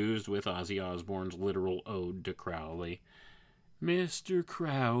confused with Ozzy Osbourne's literal ode to Crowley. Mr.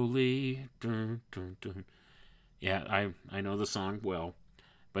 Crowley. Dun, dun, dun. Yeah, I know the song well,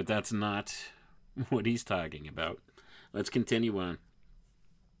 but that's not what he's talking about. Let's continue on.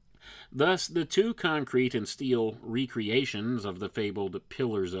 Thus, the 2 concrete and steel recreations of the fabled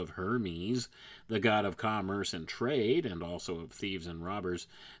Pillars of Hermes, the god of commerce and trade, and also of thieves and robbers,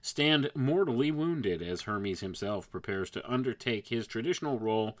 stand mortally wounded as Hermes himself prepares to undertake his traditional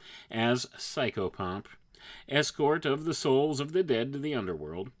role as psychopomp, escort of the souls of the dead to the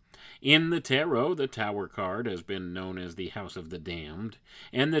underworld. In the tarot, the Tower card has been known as the House of the Damned,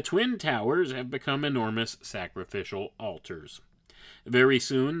 and the Twin Towers have become enormous sacrificial altars. Very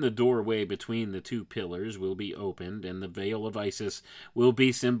soon, the doorway between the two pillars will be opened, and the veil of Isis will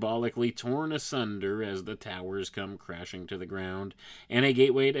be symbolically torn asunder as the towers come crashing to the ground, and a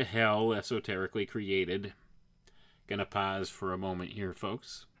gateway to hell esoterically created. Gonna pause for a moment here,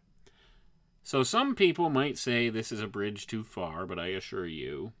 folks. So some people might say this is a bridge too far, but I assure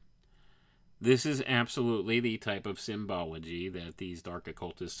you, this is absolutely the type of symbology that these dark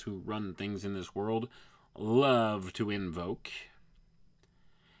occultists who run things in this world love to invoke.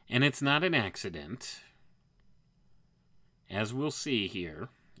 And it's not an accident. As we'll see here,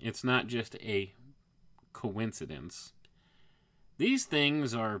 it's not just a coincidence. These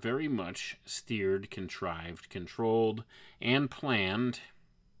things are very much steered, contrived, controlled, and planned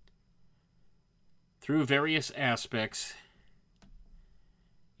through various aspects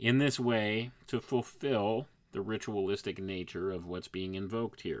in this way to fulfill the ritualistic nature of what's being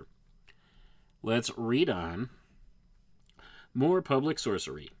invoked here. Let's read on. More public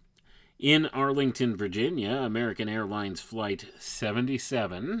sorcery. In Arlington, Virginia, American Airlines Flight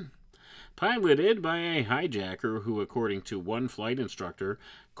 77, piloted by a hijacker who, according to one flight instructor,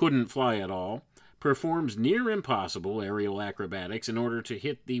 couldn't fly at all, performs near impossible aerial acrobatics in order to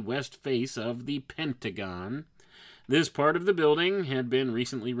hit the west face of the Pentagon. This part of the building had been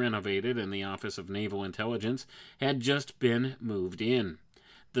recently renovated, and the Office of Naval Intelligence had just been moved in.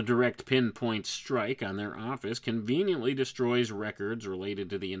 The direct pinpoint strike on their office conveniently destroys records related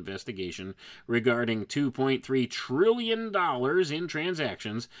to the investigation regarding $2.3 trillion in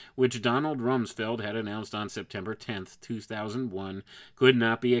transactions, which Donald Rumsfeld had announced on September 10th, 2001, could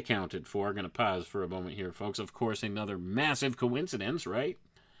not be accounted for. Going to pause for a moment here, folks. Of course, another massive coincidence, right?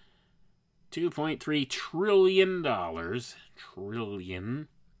 $2.3 trillion. Trillion.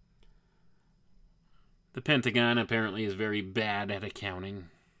 The Pentagon apparently is very bad at accounting.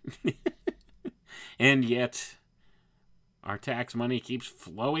 And yet, our tax money keeps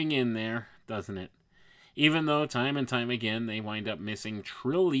flowing in there, doesn't it? Even though time and time again they wind up missing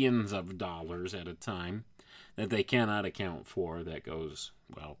trillions of dollars at a time that they cannot account for. That goes,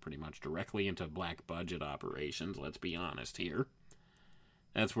 well, pretty much directly into black budget operations, let's be honest here.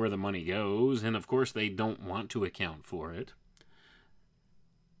 That's where the money goes, and of course they don't want to account for it.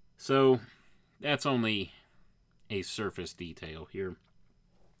 So, that's only a surface detail here.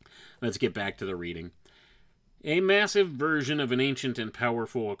 Let's get back to the reading. A massive version of an ancient and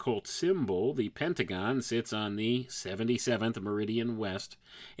powerful occult symbol, the Pentagon sits on the 77th meridian west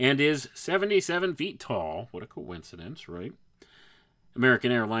and is 77 feet tall. What a coincidence, right?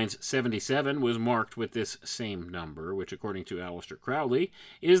 American Airlines 77 was marked with this same number, which, according to Aleister Crowley,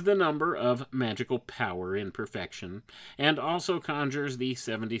 is the number of magical power in perfection, and also conjures the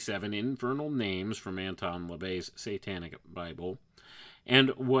 77 infernal names from Anton LaVey's Satanic Bible.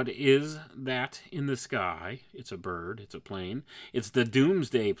 And what is that in the sky? It's a bird, it's a plane. It's the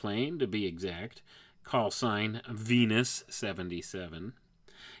Doomsday Plane, to be exact. Call sign Venus 77.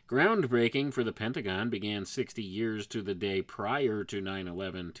 Groundbreaking for the Pentagon began 60 years to the day prior to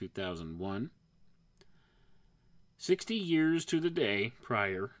 9/11/2001. 60 years to the day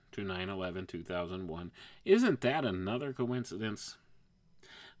prior to 9/11/2001. Isn't that another coincidence?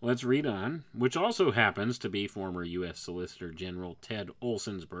 Let's read on, which also happens to be former U.S. Solicitor General Ted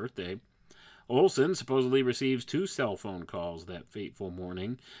Olson's birthday. Olson supposedly receives 2 cell phone calls that fateful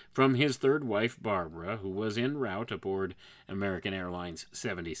morning from his third wife, Barbara, who was en route aboard American Airlines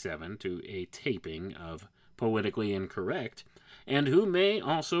 77 to a taping of Politically Incorrect, and who may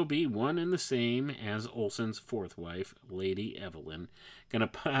also be one and the same as Olson's fourth wife, Lady Evelyn. Gonna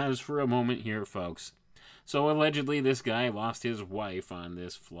pause for a moment here, folks. So allegedly this guy lost his wife on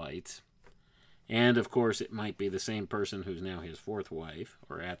this flight. And of course it might be the same person who's now his fourth wife,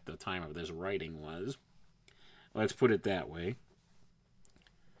 or at the time of this writing was. Let's put it that way.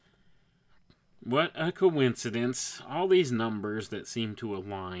 What a coincidence. All these numbers that seem to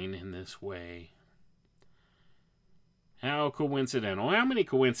align in this way. How coincidental. How many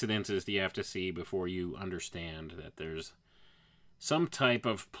coincidences do you have to see before you understand that there's some type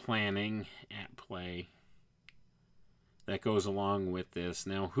of planning at play that goes along with this?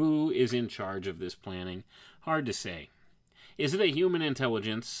 Now, who is in charge of this planning? Hard to say. Is it a human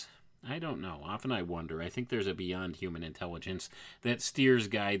intelligence? I don't know. Often I wonder. I think there's a beyond human intelligence that steers,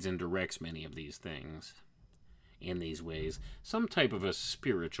 guides, and directs many of these things in these ways. Some type of a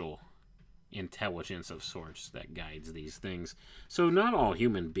spiritual intelligence of sorts that guides these things. So not all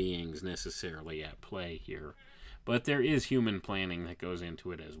human beings necessarily at play here, but there is human planning that goes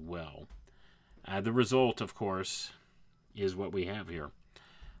into it as well. The result, of course, is what we have here.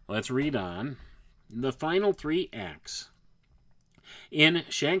 Let's read on. The final 3 acts. In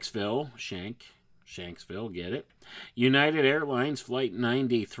Shanksville, Shanksville, get it? United Airlines Flight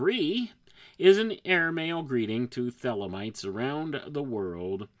 93 is an airmail greeting to Thelemites around the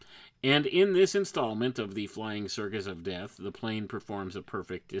world. And in this installment of the Flying Circus of Death, the plane performs a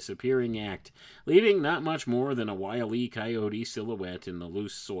perfect disappearing act, leaving not much more than a wily coyote silhouette in the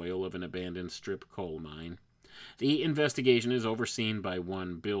loose soil of an abandoned strip coal mine. The investigation is overseen by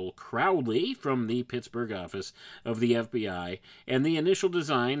one Bill Crowley from the Pittsburgh office of the FBI, and the initial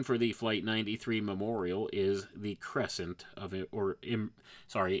design for the Flight 93 memorial is the crescent of the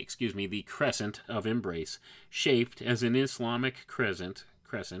crescent of embrace, shaped as an Islamic crescent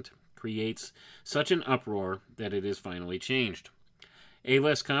creates such an uproar that it is finally changed. A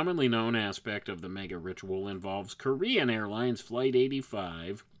less commonly known aspect of the mega ritual involves Korean Airlines Flight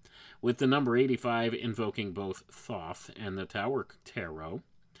 85, with the number 85 invoking both Thoth and the Tower Tarot,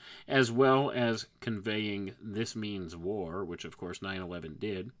 as well as conveying "this means war," which of course 9/11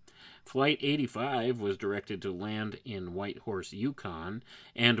 did. Flight 85 was directed to land in Whitehorse, Yukon,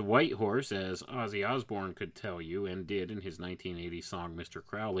 and Whitehorse, as Ozzy Osbourne could tell you and did in his 1980 song Mr.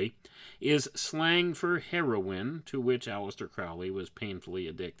 Crowley, is slang for heroin, to which Aleister Crowley was painfully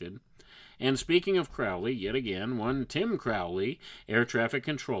addicted. And speaking of Crowley, yet again, one Tim Crowley, air traffic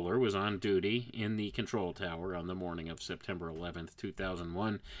controller, was on duty in the control tower on the morning of September 11th,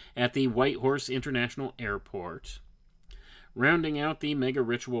 2001, at the Whitehorse International Airport. Rounding out the mega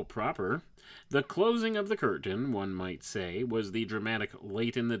ritual proper, the closing of the curtain, one might say, was the dramatic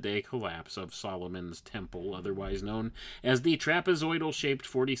late-in-the-day collapse of Solomon's Temple, otherwise known as the trapezoidal-shaped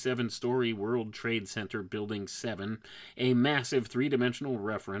 47-story World Trade Center Building 7, a massive three-dimensional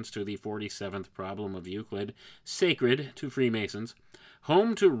reference to the 47th problem of Euclid, sacred to Freemasons,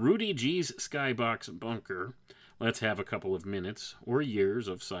 home to Rudy G's skybox bunker. Let's have a couple of minutes or years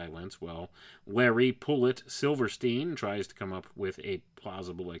of silence while Larry Pullet Silverstein tries to come up with a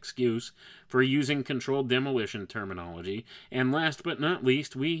plausible excuse for using controlled demolition terminology. And last but not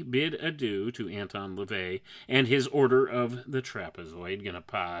least, we bid adieu to Anton LaVey and his Order of the Trapezoid. Gonna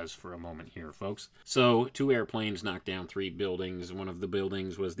pause for a moment here, folks. So, 2 airplanes knocked down 3 buildings. One of the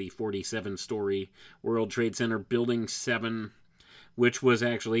buildings was the 47-story World Trade Center Building 7, which was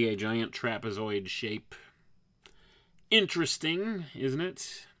actually a giant trapezoid shape. Interesting, isn't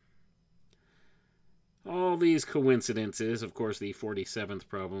it? All these coincidences. Of course, the 47th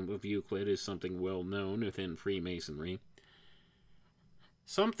problem of Euclid is something well known within Freemasonry.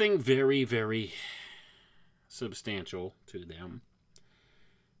 Something very, very substantial to them.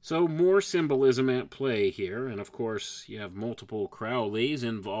 So more symbolism at play here, and of course you have multiple Crowleys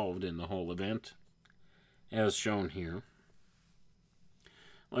involved in the whole event, as shown here.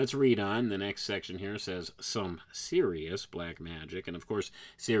 Let's read on. The next section here says some serious black magic. And of course,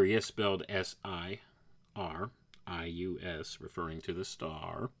 Sirius spelled S-I-R-I-U-S, referring to the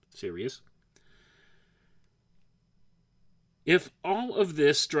star. Sirius. If all of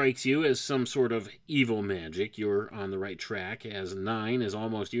this strikes you as some sort of evil magic, you're on the right track, as 9 is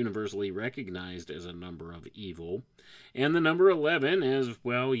almost universally recognized as a number of evil. And the number 11, as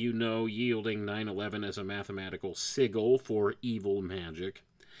well you know, yielding 9/11 as a mathematical sigil for evil magic.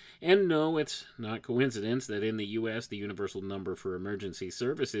 And no, it's not coincidence that in the U.S. the universal number for emergency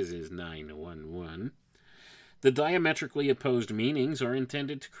services is 911. The diametrically opposed meanings are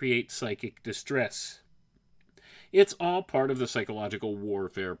intended to create psychic distress. It's all part of the psychological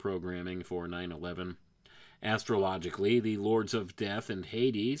warfare programming for 9/11. Astrologically, the Lords of Death and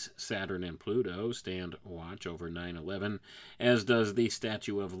Hades, Saturn and Pluto, stand watch over 9/11, as does the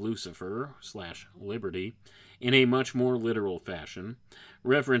statue of Lucifer/Liberty, in a much more literal fashion.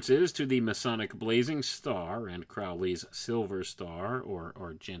 References to the Masonic Blazing Star and Crowley's Silver Star, or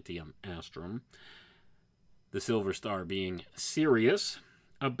Argentium Astrum, the Silver Star being Sirius,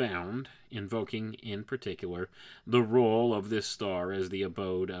 abound, invoking in particular the role of this star as the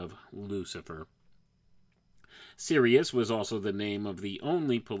abode of Lucifer. Sirius was also the name of the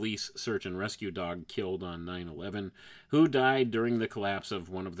only police search and rescue dog killed on 9/11, who died during the collapse of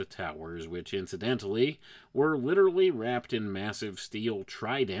one of the towers, which incidentally were literally wrapped in massive steel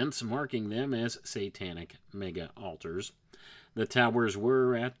tridents, marking them as satanic mega-altars. The towers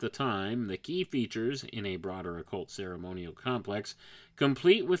were, at the time, the key features in a broader occult ceremonial complex,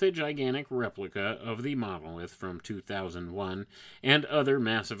 complete with a gigantic replica of the monolith from 2001 and other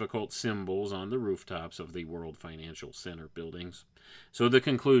massive occult symbols on the rooftops of the World Financial Center buildings. So the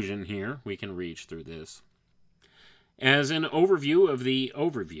conclusion here we can reach through this. As an overview of the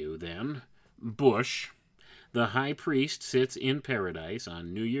overview, then, Bush, the high priest, sits in paradise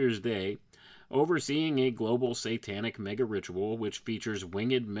on New Year's Day, overseeing a global satanic mega-ritual which features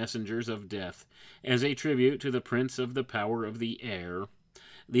winged messengers of death as a tribute to the prince of the power of the air.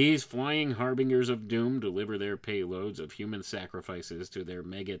 These flying harbingers of doom deliver their payloads of human sacrifices to their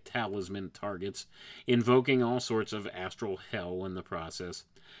mega talisman targets, invoking all sorts of astral hell in the process.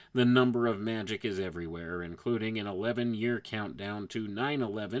 The number of magic is everywhere, including an 11-year countdown to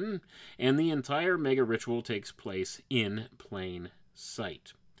 9/11, and the entire mega ritual takes place in plain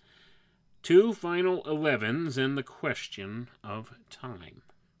sight. 2 final 11s and the question of time.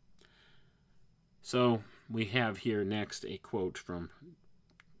 So we have here next a quote from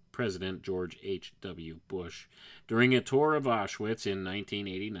President George H.W. Bush during a tour of Auschwitz in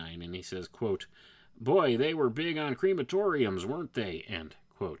 1989, and he says, quote, "Boy, they were big on crematoriums, weren't they?" End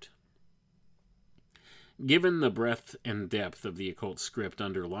quote. Given the breadth and depth of the occult script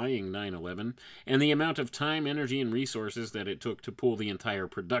underlying 9/11 and the amount of time, energy, and resources that it took to pull the entire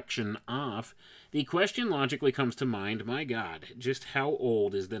production off, the question logically comes to mind, my God, just how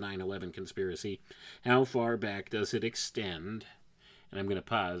old is the 9/11 conspiracy? How far back does it extend? And I'm going to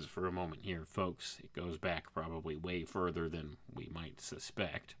pause for a moment here, folks. It goes back probably way further than we might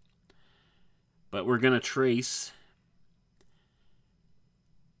suspect. But we're going to trace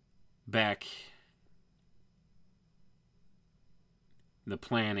back the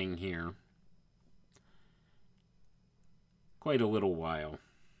planning here quite a little while.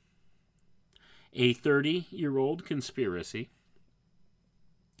 A 30-year-old conspiracy.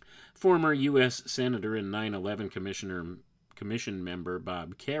 Former U.S. Senator and 9/11 Commission member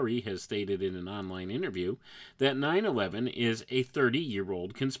Bob Kerrey has stated in an online interview that 9/11 is a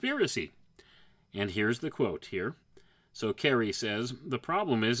 30-year-old conspiracy. And here's the quote here. So Kerry says, "The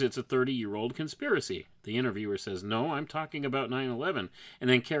problem is it's a 30-year-old conspiracy." The interviewer says, "No, I'm talking about 9/11. And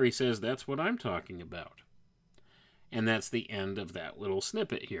then Kerry says, "That's what I'm talking about." And that's the end of that little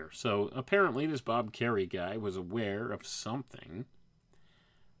snippet here. So apparently this Bob Kerry guy was aware of something.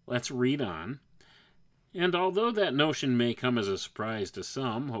 Let's read on. And although that notion may come as a surprise to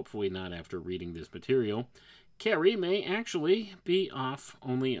some, hopefully not after reading this material, Kerry may actually be off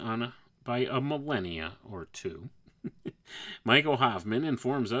only by a millennia or two. Michael Hoffman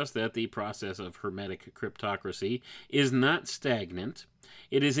informs us that the process of hermetic cryptocracy is not stagnant.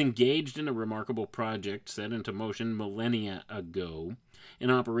 It is engaged in a remarkable project set into motion millennia ago,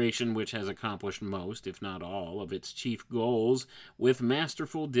 an operation which has accomplished most, if not all, of its chief goals with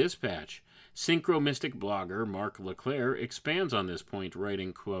masterful dispatch. Synchromystic blogger Mark LeClaire expands on this point,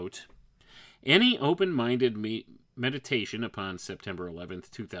 writing, quote, "Any open-minded meditation upon September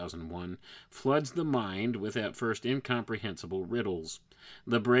 11th, 2001 floods the mind with at first incomprehensible riddles.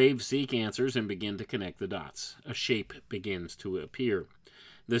 The brave seek answers and begin to connect the dots. A shape begins to appear.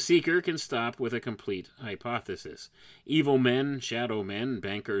 The seeker can stop with a complete hypothesis. Evil men, shadow men,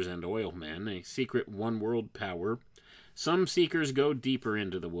 bankers, and oil men, a secret one-world power. Some seekers go deeper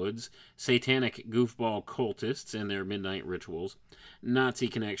into the woods, satanic goofball cultists and their midnight rituals, Nazi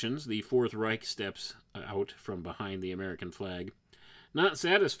connections, the Fourth Reich steps out from behind the American flag. Not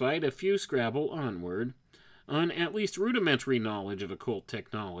satisfied, a few scrabble onward. On at least rudimentary knowledge of occult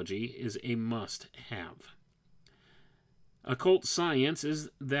technology is a must-have. Occult science is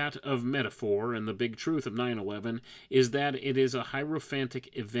that of metaphor, and the big truth of 9/11 is that it is a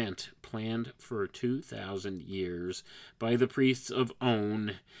hierophantic event planned for 2,000 years by the priests of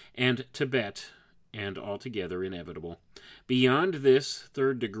On and Tibet, and altogether inevitable. Beyond this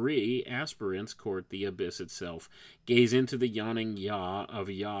third degree, aspirants court the abyss itself, gaze into the yawning yaw of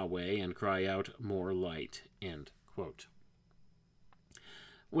Yahweh, and cry out, 'More light.'" End quote.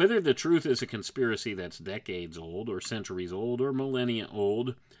 Whether the truth is a conspiracy that's decades old, or centuries old, or millennia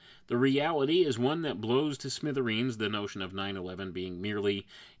old, the reality is one that blows to smithereens the notion of 9/11 being merely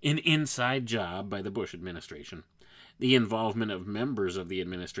an inside job by the Bush administration. The involvement of members of the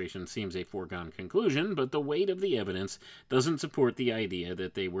administration seems a foregone conclusion, but the weight of the evidence doesn't support the idea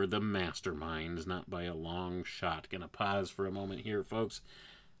that they were the masterminds, not by a long shot. Gonna pause for a moment here, folks.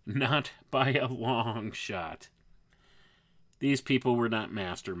 Not by a long shot. These people were not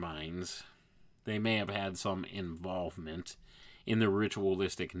masterminds. They may have had some involvement in the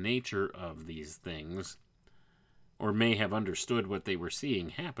ritualistic nature of these things, or may have understood what they were seeing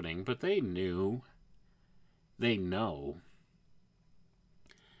happening, but they knew. They know,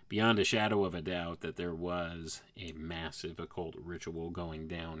 beyond a shadow of a doubt, that there was a massive occult ritual going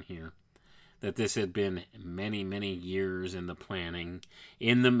down here. That this had been many, many years in the planning,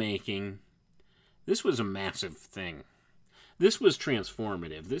 in the making. This was a massive thing. This was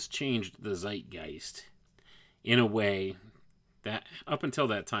transformative. This changed the zeitgeist in a way that up until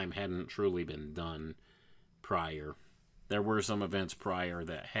that time hadn't truly been done prior. There were some events prior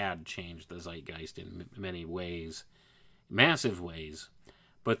that had changed the zeitgeist in many ways, massive ways.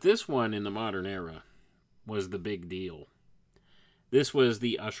 But this one in the modern era was the big deal. This was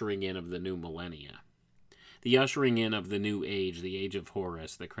the ushering in of the new millennia. The ushering in of the new age, the age of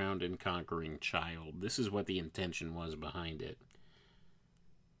Horus, the crowned and conquering child. This is what the intention was behind it.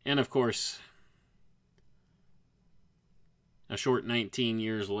 And of course, a short 19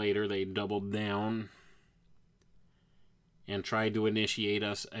 years later, they doubled down and tried to initiate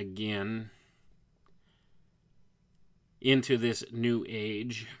us again into this new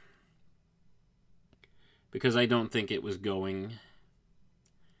age, because I don't think it was going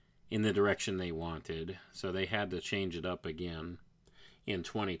in the direction they wanted. So they had to change it up again in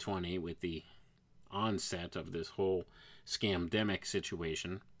 2020 with the onset of this whole scamdemic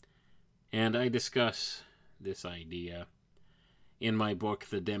situation. And I discuss this idea in my book,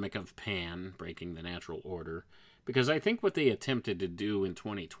 The Demic of Pan, Breaking the Natural Order, because I think what they attempted to do in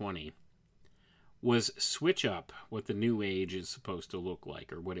 2020 was switch up what the new age is supposed to look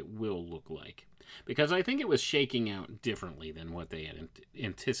like, or what it will look like. Because I think it was shaking out differently than what they had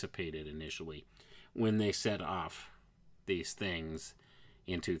anticipated initially when they set off these things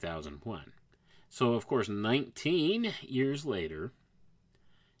in 2001. So, of course, 19 years later,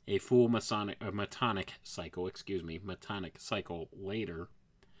 a full Metonic cycle later,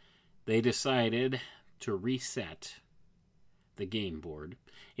 they decided to reset the game board.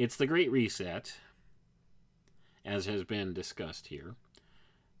 It's the Great Reset, as has been discussed here.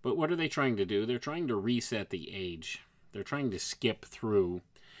 But what are they trying to do? They're trying to reset the age. They're trying to skip through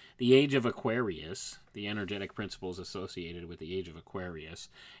the age of Aquarius, the energetic principles associated with the age of Aquarius,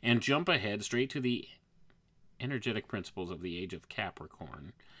 and jump ahead straight to the energetic principles of the age of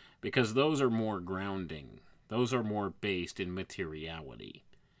Capricorn, because those are more grounding. Those are more based in materiality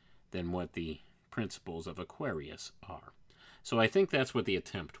than what the principles of Aquarius are. So I think that's what the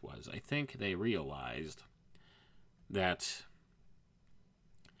attempt was. I think they realized that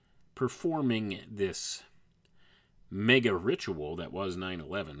performing this mega ritual that was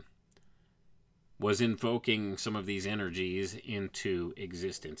 9/11 was invoking some of these energies into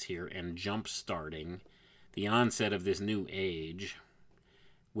existence here and jump-starting the onset of this new age,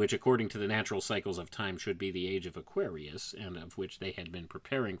 which according to the natural cycles of time should be the age of Aquarius, and of which they had been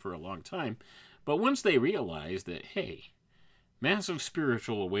preparing for a long time. But once they realized that, hey, massive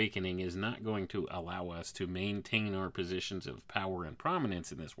spiritual awakening is not going to allow us to maintain our positions of power and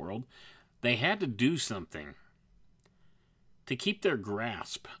prominence in this world, they had to do something to keep their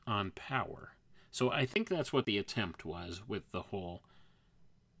grasp on power. So I think that's what the attempt was with the whole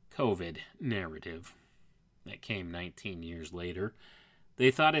COVID narrative that came 19 years later. They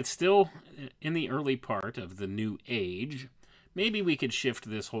thought it's still in the early part of the new age. Maybe we could shift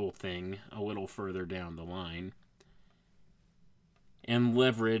this whole thing a little further down the line and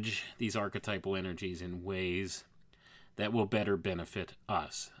leverage these archetypal energies in ways that will better benefit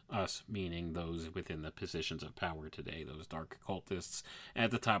us. Us meaning those within the positions of power today, those dark occultists at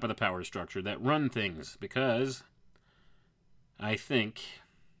the top of the power structure that run things. Because I think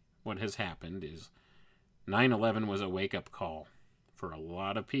what has happened is 9/11 was a wake-up call for a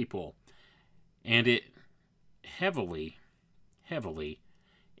lot of people, and it heavily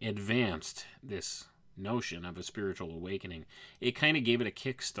advanced this notion of a spiritual awakening. It kind of gave it a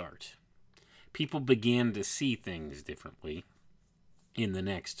kickstart. People began to see things differently in the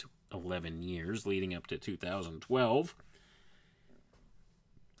next 11 years leading up to 2012,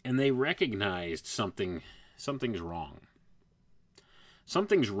 and they recognized something's wrong.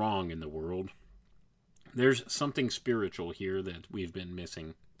 Something's wrong in the world. There's something spiritual here that we've been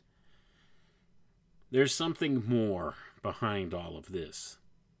missing. There's something more behind all of this.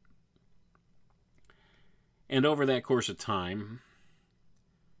 And over that course of time,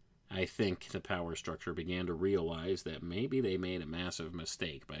 I think the power structure began to realize that maybe they made a massive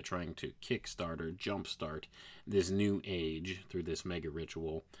mistake by trying to kickstart or jumpstart this new age through this mega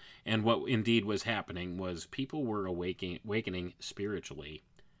ritual. And what indeed was happening was people were awakening spiritually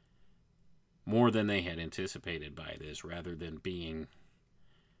more than they had anticipated by this, rather than being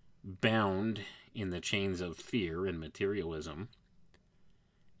bound in the chains of fear and materialism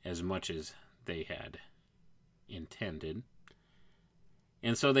as much as they had intended.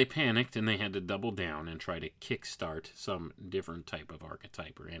 And so they panicked and they had to double down and try to kickstart some different type of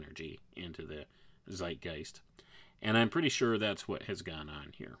archetype or energy into the zeitgeist. And I'm pretty sure that's what has gone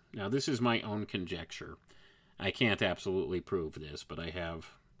on here. Now, this is my own conjecture. I can't absolutely prove this, but I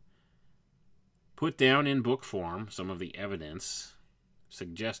have put down in book form some of the evidence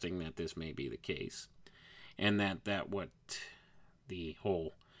suggesting that this may be the case, and that what the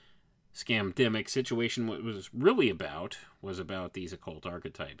whole scamdemic situation was really about was about these occult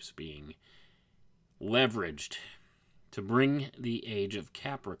archetypes being leveraged to bring the age of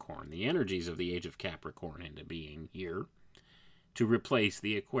Capricorn, the energies of the age of Capricorn into being here, to replace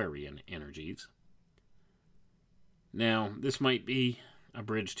the Aquarian energies. Now, this might be a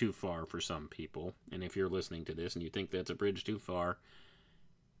bridge too far for some people, and if you're listening to this and you think that's a bridge too far,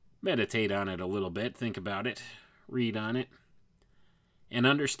 meditate on it a little bit, think about it, read on it, and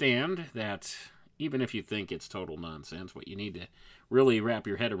understand that even if you think it's total nonsense, what you need to really wrap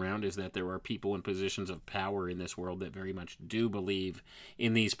your head around is that there are people in positions of power in this world that very much do believe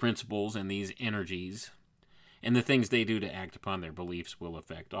in these principles and these energies, and the things they do to act upon their beliefs will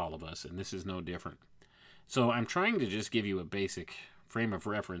affect all of us, and this is no different. So I'm trying to just give you a basic frame of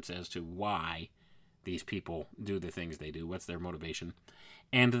reference as to why these people do the things they do, what's their motivation,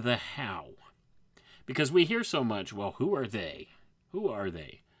 and the how. Because we hear so much, well, who are they? Who are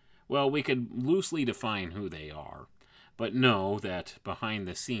they? Well, we could loosely define who they are, but know that behind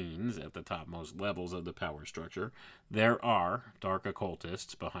the scenes, at the topmost levels of the power structure, there are dark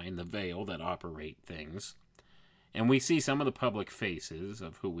occultists behind the veil that operate things. And we see some of the public faces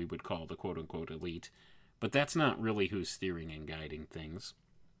of who we would call the quote-unquote elite, but that's not really who's steering and guiding things.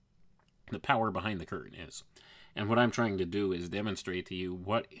 The power behind the curtain is. And what I'm trying to do is demonstrate to you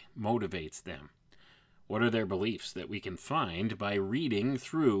what motivates them. What are their beliefs that we can find by reading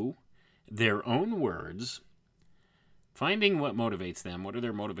through their own words, finding what motivates them, what are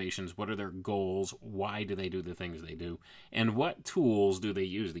their motivations, what are their goals, why do they do the things they do, and what tools do they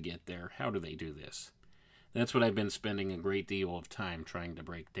use to get there, how do they do this. That's what I've been spending a great deal of time trying to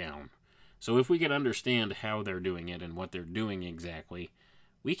break down. So if we can understand how they're doing it and what they're doing exactly,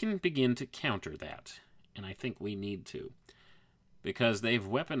 we can begin to counter that. And I think we need to. Because they've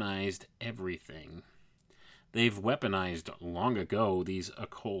weaponized everything. They've weaponized long ago these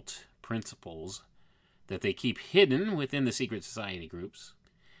occult principles that they keep hidden within the secret society groups,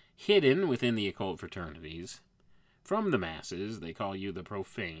 hidden within the occult fraternities. From the masses, they call you the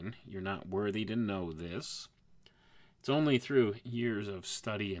profane. You're not worthy to know this. It's only through years of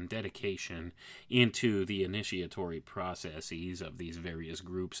study and dedication into the initiatory processes of these various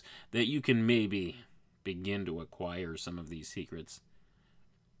groups that you can maybe begin to acquire some of these secrets.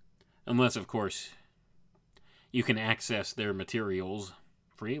 Unless, of course, you can access their materials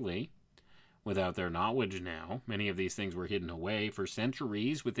freely without their knowledge now. Many of these things were hidden away for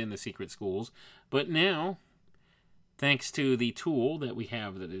centuries within the secret schools, but now, thanks to the tool that we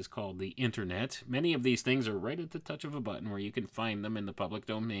have that is called the internet, many of these things are right at the touch of a button where you can find them in the public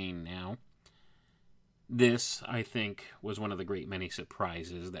domain now. This, I think, was one of the great many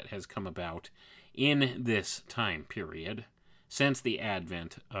surprises that has come about in this time period since the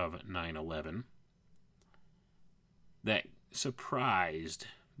advent of 9/11 that surprised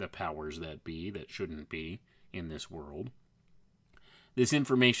the powers that be that shouldn't be in this world. This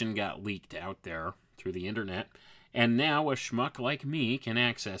information got leaked out there through the internet, and now a schmuck like me can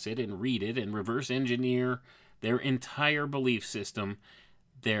access it and read it and reverse engineer their entire belief system,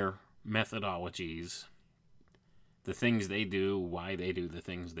 their methodologies, the things they do, why they do the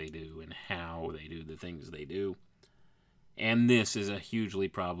things they do, and how they do the things they do. And this is a hugely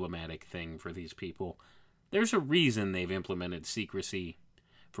problematic thing for these people. There's a reason they've implemented secrecy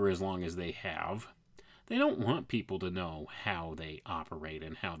for as long as they have. They don't want people to know how they operate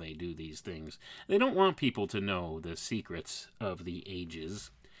and how they do these things. They don't want people to know the secrets of the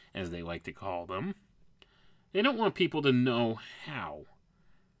ages, as they like to call them. They don't want people to know how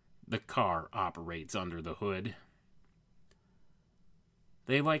the car operates under the hood.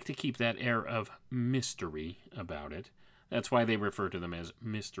 They like to keep that air of mystery about it. That's why they refer to them as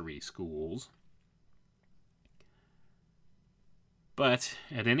mystery schools. But,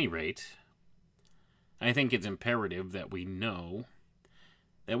 at any rate, I think it's imperative that we know,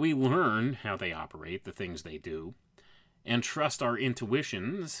 that we learn how they operate, the things they do, and trust our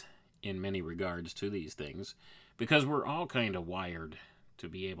intuitions in many regards to these things, because we're all kind of wired to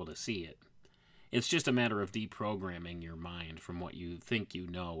be able to see it. It's just a matter of deprogramming your mind from what you think you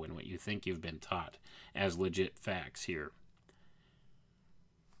know and what you think you've been taught as legit facts here.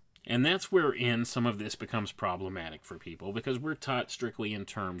 And that's wherein some of this becomes problematic for people, because we're taught strictly in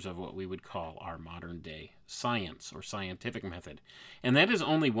terms of what we would call our modern day science or scientific method. And that is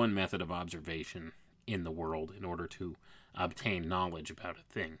only one method of observation in the world in order to obtain knowledge about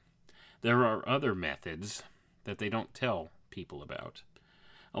a thing. There are other methods that they don't tell people about.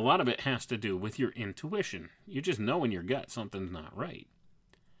 A lot of it has to do with your intuition. You just know in your gut something's not right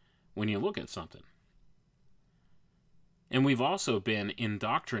when you look at something. And we've also been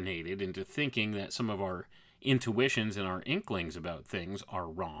indoctrinated into thinking that some of our intuitions and our inklings about things are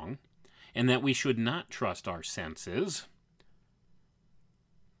wrong, and that we should not trust our senses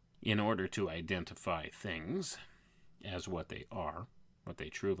in order to identify things as what they are, what they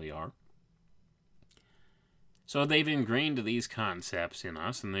truly are. So they've ingrained these concepts in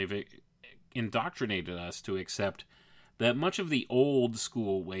us, and they've indoctrinated us to accept that much of the old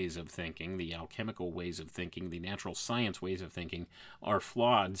school ways of thinking, the alchemical ways of thinking, the natural science ways of thinking, are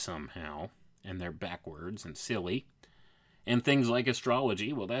flawed somehow, and they're backwards and silly. And things like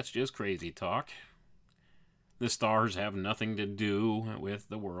astrology, well, that's just crazy talk. The stars have nothing to do with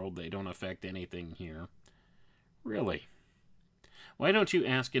the world. They don't affect anything here. Really. Why don't you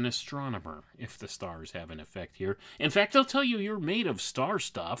ask an astronomer if the stars have an effect here? In fact, they'll tell you you're made of star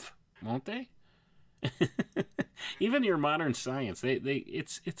stuff, won't they? Even your modern science,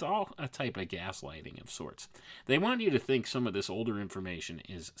 it's all a type of gaslighting of sorts. They want you to think some of this older information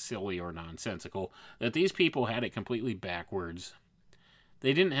is silly or nonsensical, that these people had it completely backwards.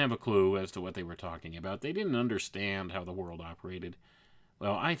 They didn't have a clue as to what they were talking about. They didn't understand how the world operated.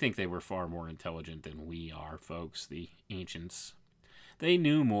 Well, I think they were far more intelligent than we are, folks, the ancients. They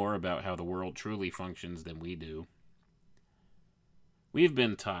knew more about how the world truly functions than we do. We've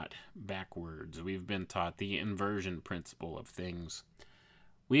been taught backwards. We've been taught the inversion principle of things.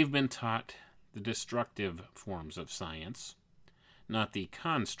 We've been taught the destructive forms of science, not the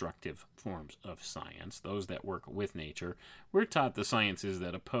constructive forms of science, those that work with nature. We're taught the sciences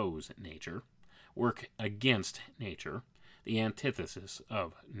that oppose nature, work against nature, the antithesis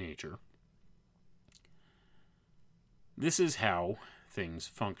of nature. This is how things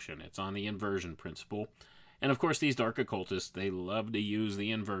function. It's on the inversion principle. And of course, these dark occultists, they love to use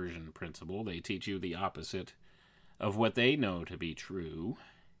the inversion principle. They teach you the opposite of what they know to be true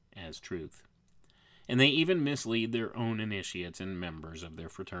as truth. And they even mislead their own initiates and members of their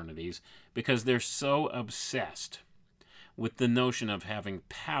fraternities because they're so obsessed with the notion of having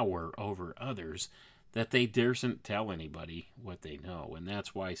power over others that they daresn't tell anybody what they know. And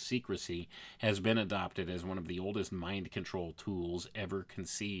that's why secrecy has been adopted as one of the oldest mind control tools ever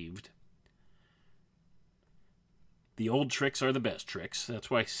conceived. The old tricks are the best tricks. That's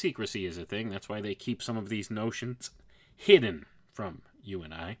why secrecy is a thing. That's why they keep some of these notions hidden from you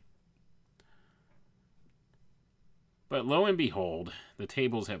and I. But lo and behold, the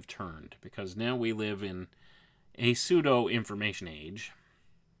tables have turned, because now we live in a pseudo-information age.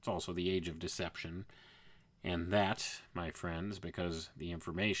 It's also the age of deception. And that, my friends, because the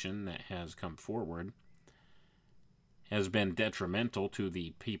information that has come forward has been detrimental to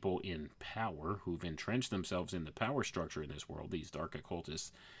the people in power who've entrenched themselves in the power structure in this world, these dark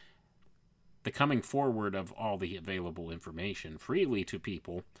occultists. The coming forward of all the available information freely to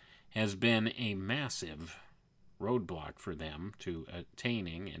people has been a massive roadblock for them to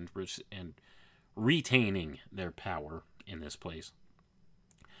attaining and retaining their power in this place.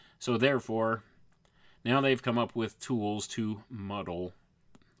 So therefore, now they've come up with tools to muddle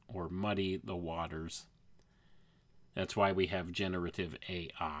or muddy the waters. That's why we have generative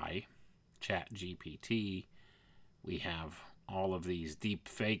AI, ChatGPT. We have all of these deep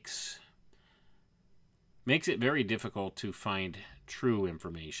fakes. Makes it very difficult to find true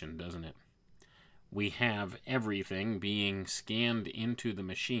information, doesn't it? We have everything being scanned into the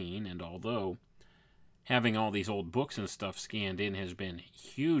machine, and although having all these old books and stuff scanned in has been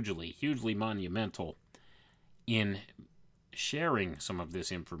hugely monumental in sharing some of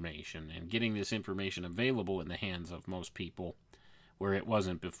this information and getting this information available in the hands of most people where it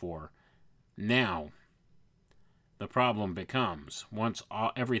wasn't before. Now, the problem becomes, once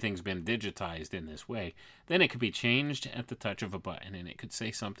everything's been digitized in this way, then it could be changed at the touch of a button, and it could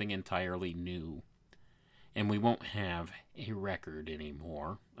say something entirely new. And we won't have a record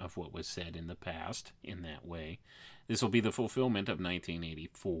anymore of what was said in the past in that way. This will be the fulfillment of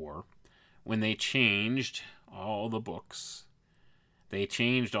 1984, when they changed all the books. They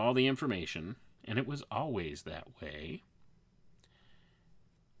changed all the information, and it was always that way.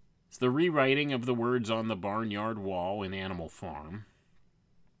 It's the rewriting of the words on the barnyard wall in Animal Farm.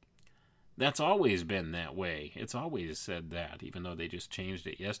 That's always been that way. It's always said that, even though they just changed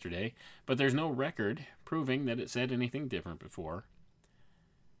it yesterday. But there's no record proving that it said anything different before.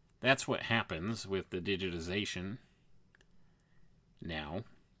 That's what happens with the digitization now.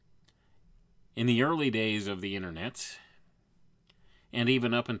 In the early days of the internet, and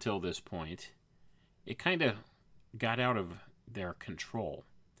even up until this point, it kind of got out of their control,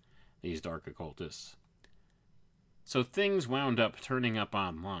 these dark occultists. So things wound up turning up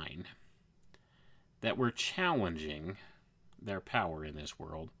online that were challenging their power in this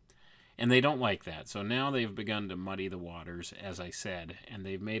world. And they don't like that. So now they've begun to muddy the waters, as I said, and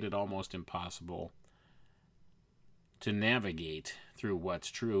they've made it almost impossible to navigate through what's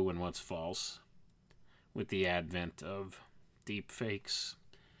true and what's false with the advent of deep fakes,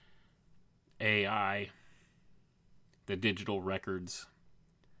 AI, the digital records.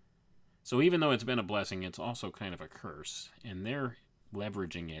 So even though it's been a blessing, it's also kind of a curse, and they're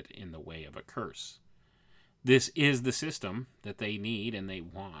leveraging it in the way of a curse. This is the system that they need and they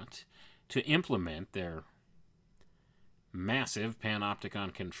want to implement their massive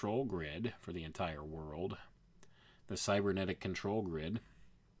panopticon control grid for the entire world, the cybernetic control grid,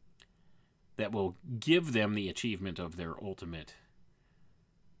 that will give them the achievement of their ultimate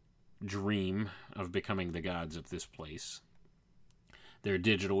dream of becoming the gods of this place, their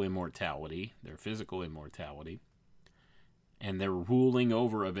digital immortality, their physical immortality, and their ruling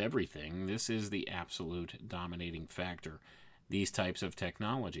over of everything. This is the absolute dominating factor, these types of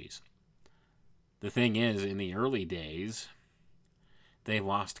technologies. The thing is, in the early days, they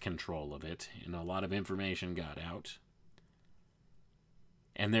lost control of it, and a lot of information got out.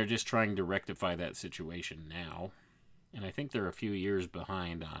 And they're just trying to rectify that situation now. And I think they're a few years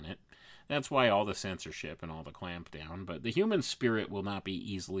behind on it. That's why all the censorship and all the clampdown. But the human spirit will not be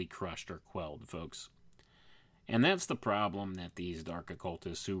easily crushed or quelled, folks. And that's the problem that these dark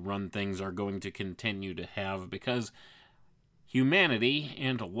occultists who run things are going to continue to have, because humanity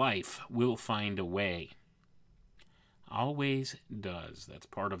and life will find a way. Always does. That's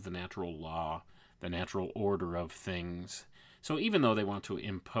part of the natural law, the natural order of things. So even though they want to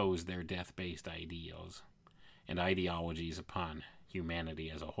impose their death-based ideals and ideologies upon humanity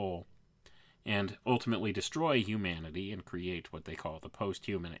as a whole, and ultimately destroy humanity and create what they call the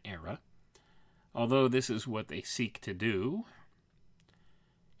post-human era, although this is what they seek to do,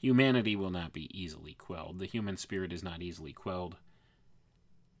 humanity will not be easily quelled. The human spirit is not easily quelled.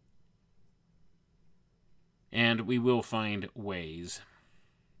 And we will find ways.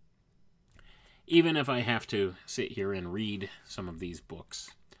 Even if I have to sit here and read some of these books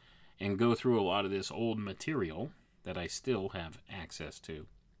and go through a lot of this old material that I still have access to.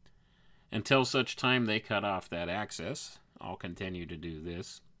 Until such time they cut off that access, I'll continue to do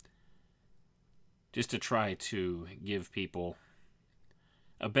this, just to try to give people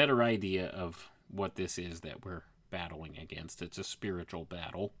a better idea of what this is that we're battling against. It's a spiritual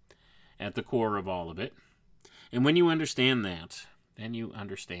battle at the core of all of it. And when you understand that, then you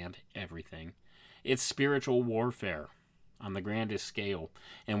understand everything. It's spiritual warfare on the grandest scale.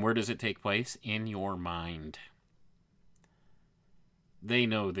 And where does it take place? In your mind. They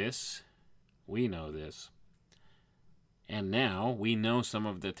know this. We know this. And now we know some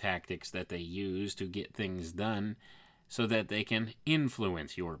of the tactics that they use to get things done so that they can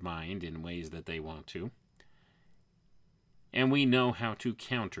influence your mind in ways that they want to. And we know how to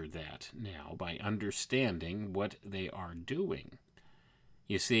counter that now by understanding what they are doing.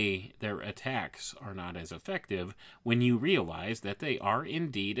 You see, their attacks are not as effective when you realize that they are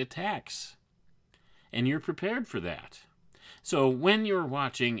indeed attacks. And you're prepared for that. So when you're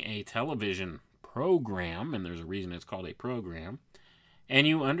watching a television program, and there's a reason it's called a program, and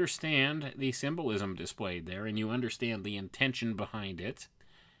you understand the symbolism displayed there, and you understand the intention behind it,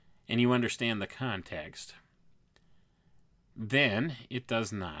 and you understand the context, then it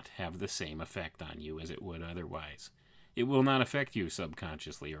does not have the same effect on you as it would otherwise. It will not affect you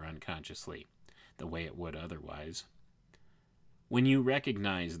subconsciously or unconsciously the way it would otherwise. When you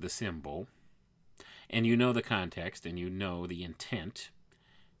recognize the symbol, and you know the context, and you know the intent,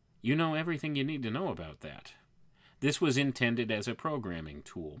 you know everything you need to know about that. This was intended as a programming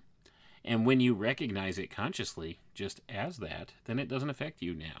tool. And when you recognize it consciously, just as that, then it doesn't affect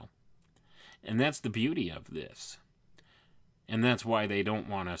you now. And that's the beauty of this. And that's why they don't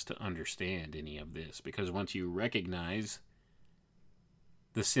want us to understand any of this. Because once you recognize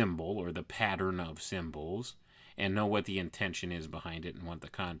the symbol or the pattern of symbols and know what the intention is behind it and what the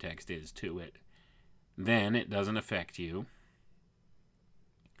context is to it, then it doesn't affect you.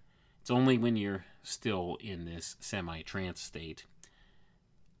 It's only when you're still in this semi-trance state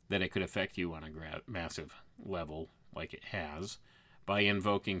that it could affect you on a massive level, like it has, by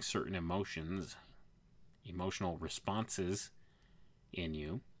invoking certain emotions, emotional responses in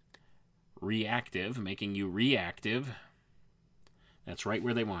you. Reactive, making you reactive. That's right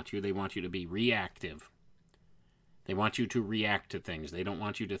where they want you. They want you to be reactive. They want you to react to things. They don't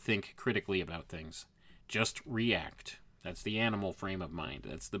want you to think critically about things. Just react. That's the animal frame of mind.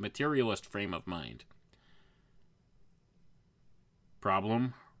 That's the materialist frame of mind.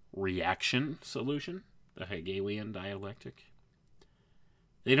 Problem, reaction, solution, the Hegelian dialectic.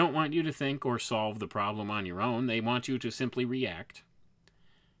 They don't want you to think or solve the problem on your own. They want you to simply react.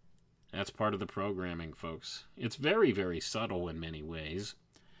 That's part of the programming, folks. It's very, very subtle in many ways.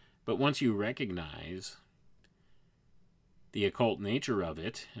 But once you recognize the occult nature of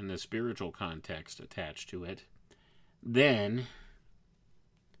it and the spiritual context attached to it, then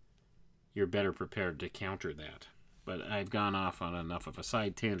you're better prepared to counter that. but I've gone off on enough of a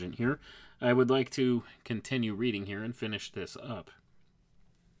side tangent here. I would like to continue reading here and finish this up.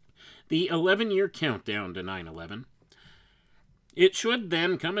 The 11-year countdown to 9/11. It should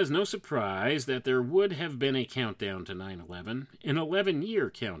then come as no surprise that there would have been a countdown to 9/11, an 11-year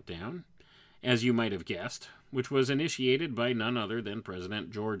countdown, as you might have guessed, which was initiated by none other than President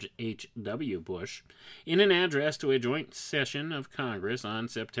George H.W. Bush in an address to a joint session of Congress on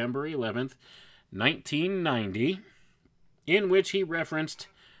September 11th, 1990, in which he referenced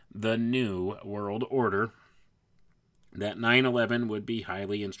the New World Order that 9/11 would be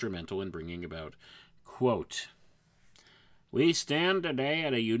highly instrumental in bringing about. Quote, "We stand today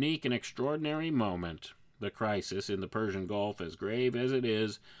at a unique and extraordinary moment. The crisis in the Persian Gulf, as grave as it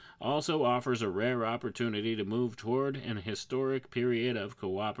is, also offers a rare opportunity to move toward an historic period of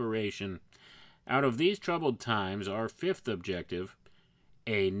cooperation. Out of these troubled times, our fifth objective,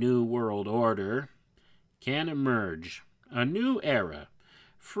 a new world order, can emerge. A new era,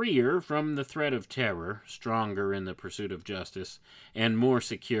 freer from the threat of terror, stronger in the pursuit of justice, and more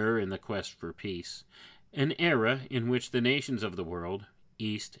secure in the quest for peace. An era in which the nations of the world,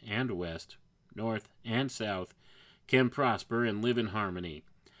 East and West, North and South, can prosper and live in harmony.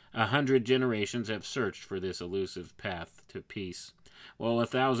 100 generations have searched for this elusive path to peace, while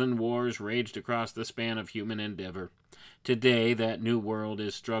 1,000 wars raged across the span of human endeavor. Today, that new world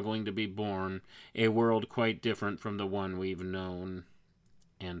is struggling to be born, a world quite different from the one we've known."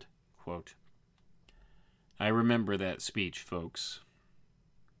 End quote. I remember that speech, folks,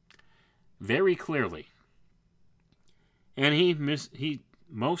 very clearly. And he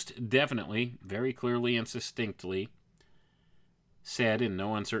most definitely, very clearly and succinctly said in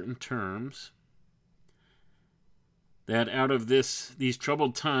no uncertain terms that out of these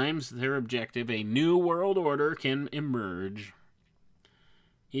troubled times, their objective, a new world order, can emerge.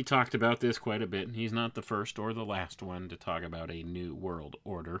 He talked about this quite a bit, and he's not the first or the last one to talk about a new world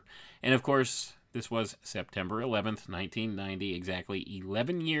order. And of course, this was September 11th, 1990, exactly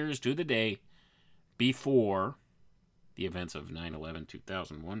 11 years to the day before the events of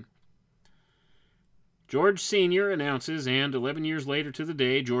 9/11/2001. George Sr. announces, and 11 years later to the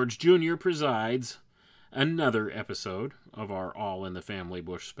day, George Jr. presides another episode of our All in the Family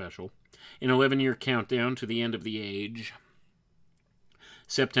Bush special, an 11-year countdown to the end of the age.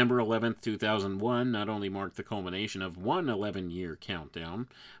 September 11th, 2001 not only marked the culmination of one 11-year countdown,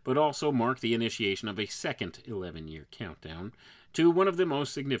 but also marked the initiation of a second 11-year countdown to one of the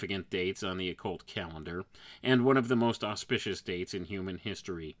most significant dates on the occult calendar, and one of the most auspicious dates in human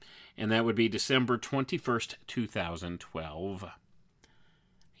history, and that would be December 21st, 2012.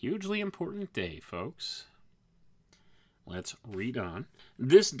 Hugely important day, folks. Let's read on.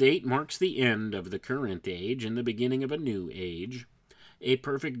 This date marks the end of the current age and the beginning of a new age, a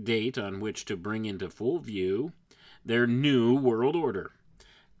perfect date on which to bring into full view their new world order.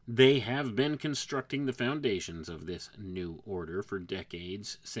 They have been constructing the foundations of this new order for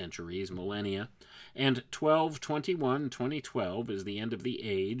decades, centuries, millennia, and 12/21/2012 is the end of the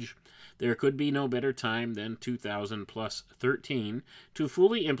age. There could be no better time than 2000 plus 13 to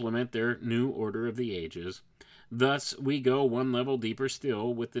fully implement their new order of the ages. Thus, we go one level deeper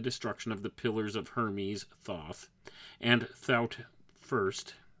still with the destruction of the pillars of Hermes, Thoth, and Thout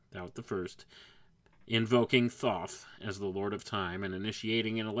the First, invoking Thoth as the Lord of Time and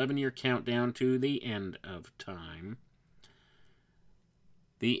initiating an 11-year countdown to the end of time.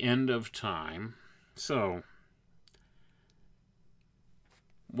 The end of time. So,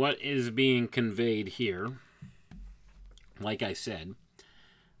 what is being conveyed here, like I said,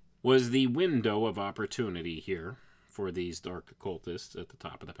 was the window of opportunity here for these dark occultists at the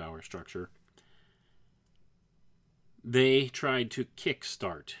top of the power structure. They tried to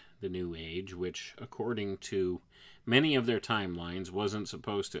kickstart the New Age, which, according to many of their timelines, wasn't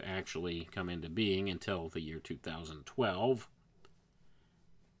supposed to actually come into being until the year 2012,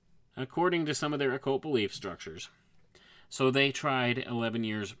 according to some of their occult belief structures. So they tried 11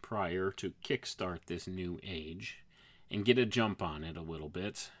 years prior to kickstart this New Age and get a jump on it a little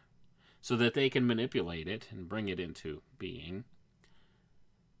bit so that they can manipulate it and bring it into being.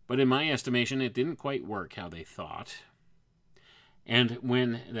 But in my estimation, it didn't quite work how they thought. And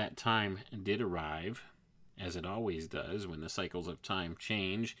when that time did arrive, as it always does when the cycles of time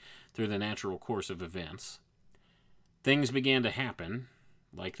change through the natural course of events, things began to happen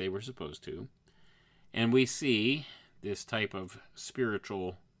like they were supposed to. And we see this type of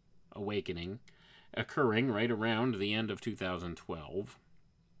spiritual awakening occurring right around the end of 2012.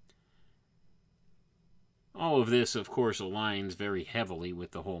 All of this, of course, aligns very heavily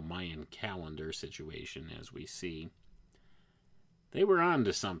with the whole Mayan calendar situation, as we see. They were on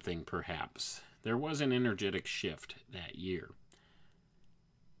to something, perhaps. there was an energetic shift that year.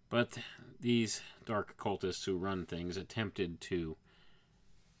 But these dark occultists who run things attempted to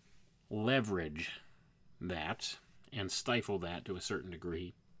leverage that and stifle that to a certain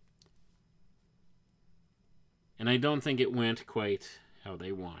degree. And I don't think it went quite how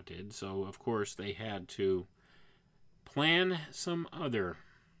they wanted, so of course they had to plan some other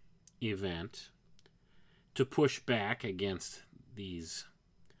event to push back against these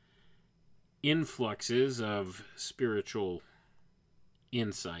influxes of spiritual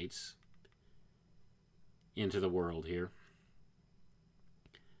insights into the world here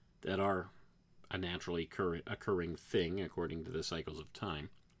that are a naturally occurring thing according to the cycles of time.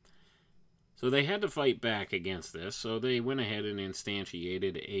 So they had to fight back against this, so they went ahead and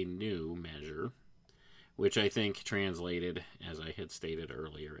instantiated a new measure, which I think translated, as I had stated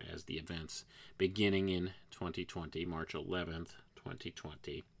earlier, as the events beginning in 2020, March 11th,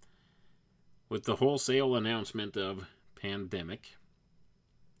 2020, with the wholesale announcement of pandemic,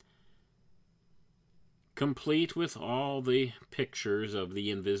 complete with all the pictures of the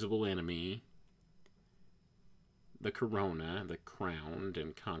invisible enemy, the corona, the crowned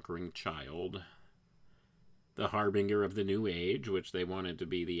and conquering child, the harbinger of the new age, which they wanted to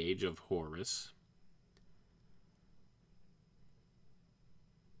be the age of Horus.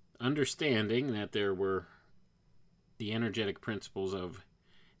 Understanding that there were the energetic principles of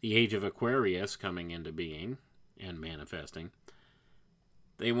the age of Aquarius coming into being and manifesting,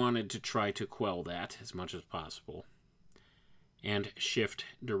 they wanted to try to quell that as much as possible and shift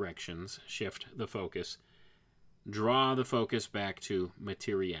directions, shift the focus, draw the focus back to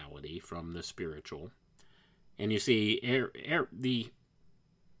materiality from the spiritual. And you see, the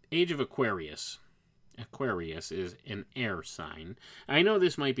age of Aquarius is an air sign. I know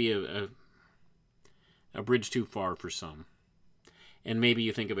this might be a bridge too far for some, and maybe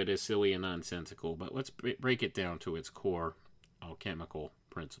you think of it as silly and nonsensical, but let's break it down to its core alchemical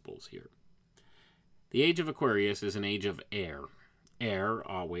principles here. The age of Aquarius is an age of air. Air,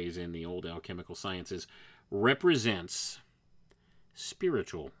 always in the old alchemical sciences, represents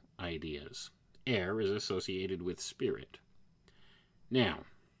spiritual ideas. Air is associated with spirit. Now,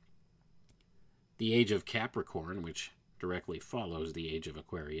 the age of Capricorn, which directly follows the age of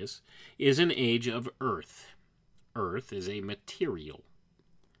Aquarius, is an age of earth. Earth is a material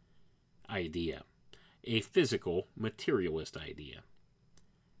idea, a physical, materialist idea.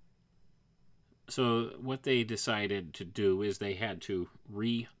 So what they decided to do is they had to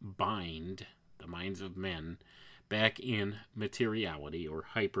rebind the minds of men back in materiality or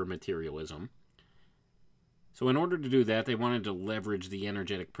hyper-materialism. So in order to do that, they wanted to leverage the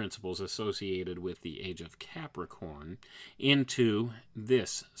energetic principles associated with the age of Capricorn into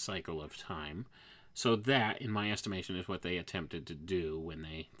this cycle of time. So that, in my estimation, is what they attempted to do when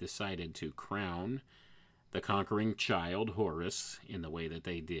they decided to crown the conquering child, Horus, in the way that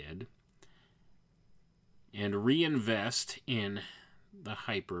they did, and reinvest in the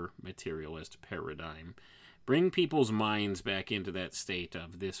hyper-materialist paradigm. Bring people's minds back into that state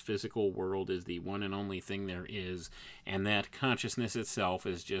of this physical world is the one and only thing there is, and that consciousness itself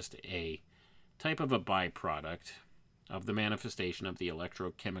is just a type of a byproduct of the manifestation of the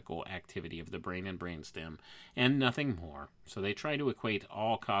electrochemical activity of the brain and brainstem, and nothing more. So they try to equate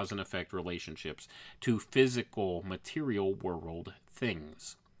all cause and effect relationships to physical, material world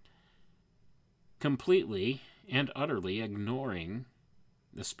things, completely and utterly ignoring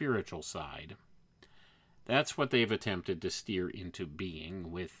the spiritual side. That's what they've attempted to steer into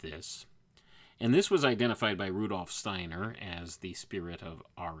being with this. And this was identified by Rudolf Steiner as the spirit of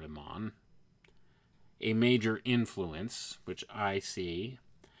Ahriman, a major influence, which I see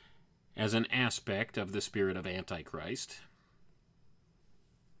as an aspect of the spirit of Antichrist.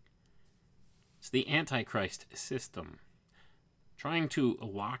 It's the Antichrist system, trying to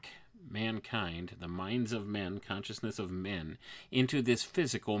lock mankind, the minds of men, consciousness of men, into this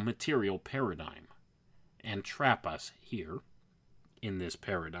physical, material paradigm, and trap us here in this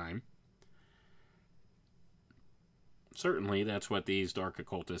paradigm. Certainly, that's what these dark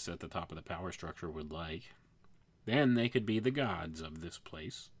occultists at the top of the power structure would like. Then they could be the gods of this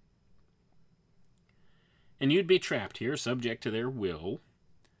place. And you'd be trapped here, subject to their will,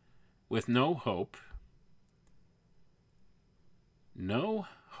 with no hope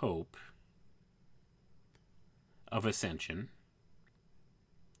of ascension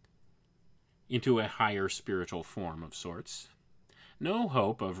into a higher spiritual form of sorts, no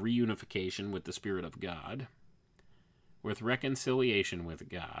hope of reunification with the Spirit of God, with reconciliation with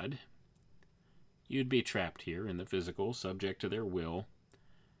God. You'd be trapped here in the physical, subject to their will,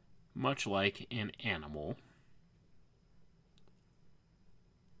 much like an animal,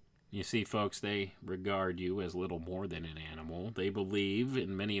 You see, folks, they regard you as little more than an animal. They believe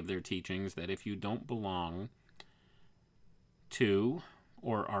in many of their teachings that if you don't belong to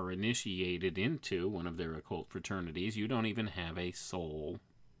or are initiated into one of their occult fraternities, you don't even have a soul.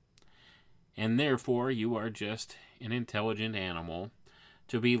 And therefore, you are just an intelligent animal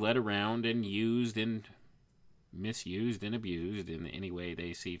to be led around and used and misused and abused in any way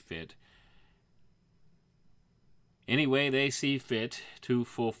they see fit. Any way they see fit to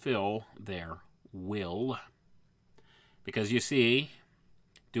fulfill their will. Because you see,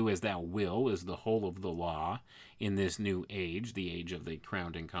 do as thou will is the whole of the law in this new age, the age of the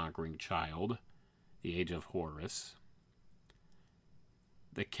crowned and conquering child, the age of Horus,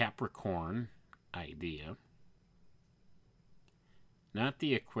 the Capricorn idea, not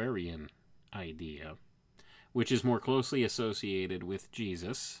the Aquarian idea, which is more closely associated with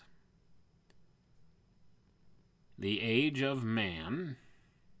Jesus. The age of man,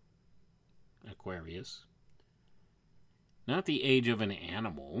 Aquarius, not the age of an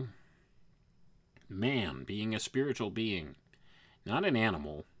animal. Man being a spiritual being, not an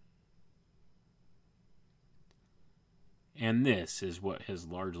animal. And this is what has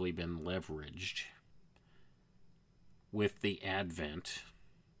largely been leveraged with the advent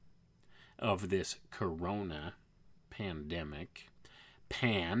of this corona pandemic.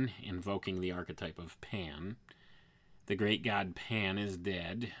 Pan, invoking the archetype of Pan. The great god Pan is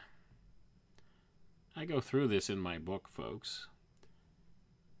dead. I go through this in my book, folks.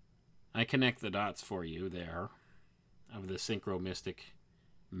 I connect the dots for you there of the synchromystic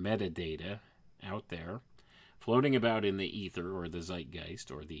metadata out there, floating about in the ether or the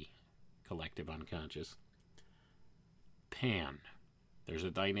zeitgeist or the collective unconscious. Pan. There's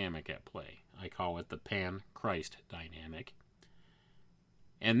a dynamic at play. I call it the Pan-Christ dynamic.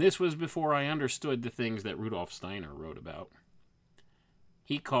 And this was before I understood the things that Rudolf Steiner wrote about.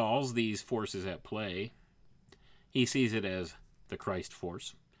 He calls these forces at play, he sees it as the Christ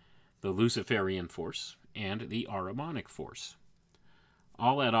force, the Luciferian force, and the Ahrimanic force,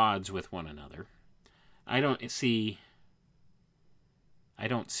 all at odds with one another. I don't see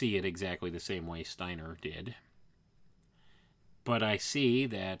it exactly the same way Steiner did, but I see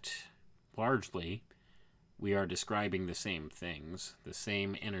that largely we are describing the same things, the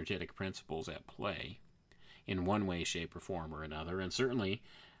same energetic principles at play, in one way, shape, or form or another. And certainly,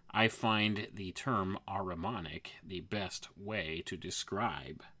 I find the term Ahrimanic the best way to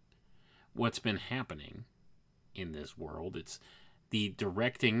describe what's been happening in this world. It's the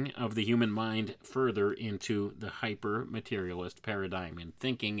directing of the human mind further into the hyper-materialist paradigm and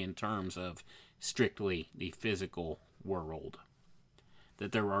thinking in terms of strictly the physical world.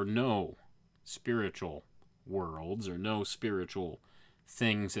 That there are no spiritual worlds or no spiritual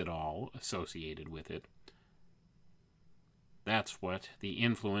things at all associated with it. That's what the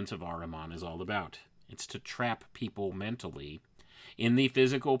influence of Ahriman is all about. It's to trap people mentally in the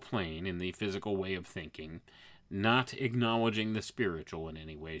physical plane, in the physical way of thinking, not acknowledging the spiritual in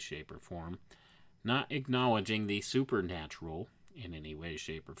any way, shape, or form, not acknowledging the supernatural in any way,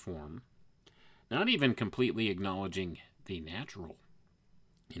 shape, or form, not even completely acknowledging the natural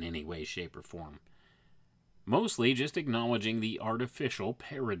in any way, shape, or form. Mostly just acknowledging the artificial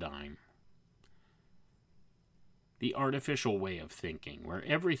paradigm. The artificial way of thinking, where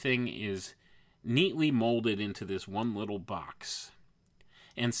everything is neatly molded into this one little box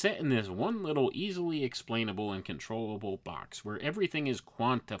and set in this one little easily explainable and controllable box where everything is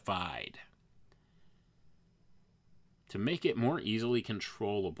quantified to make it more easily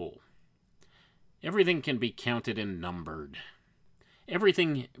controllable. Everything can be counted and numbered.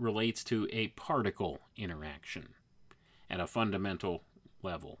 Everything relates to a particle interaction at a fundamental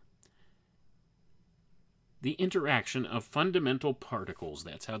level. The interaction of fundamental particles,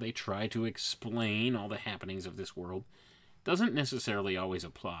 that's how they try to explain all the happenings of this world, doesn't necessarily always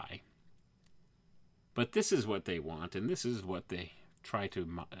apply. But this is what they want, and this is what they try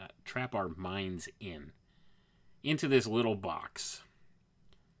to trap our minds into this little box.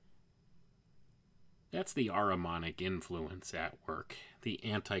 That's the Ahrimanic influence at work, the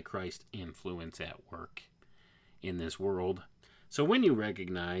Antichrist influence at work in this world. So when you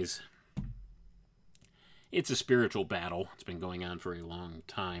recognize it's a spiritual battle, it's been going on for a long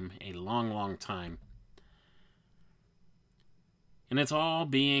time, a long, long time, and it's all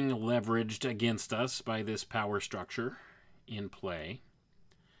being leveraged against us by this power structure in play.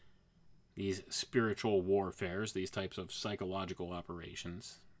 These spiritual warfares, these types of psychological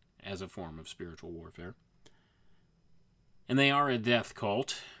operations as a form of spiritual warfare. And they are a death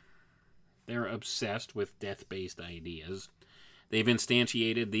cult. They're obsessed with death-based ideas. They've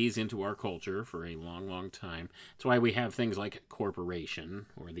instantiated these into our culture for a long, long time. That's why we have things like corporation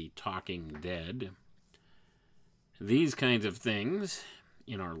or the talking dead. These kinds of things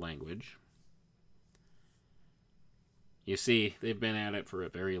in our language. You see, they've been at it for a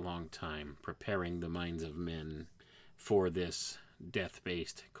very long time, preparing the minds of men for this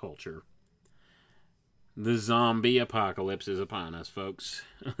death-based culture. The zombie apocalypse is upon us, folks.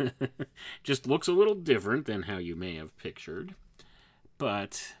 Just looks a little different than how you may have pictured.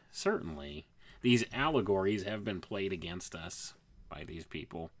 But certainly, these allegories have been played against us by these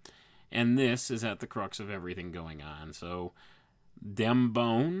people. And this is at the crux of everything going on. So, Dem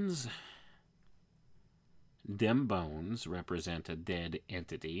Bones represent a dead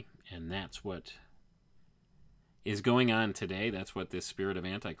entity, and that's what is going on today. That's what this spirit of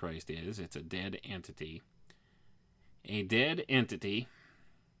Antichrist is. It's a dead entity. A dead entity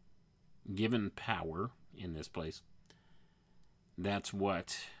given power in this place. That's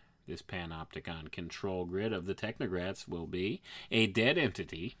what this panopticon control grid of the technocrats will be. A dead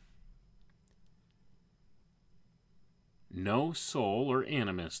entity. No soul or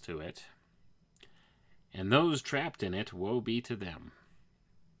animus to it. And those trapped in it, woe be to them.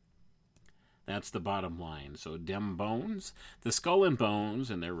 That's the bottom line. So Dem Bones, the Skull and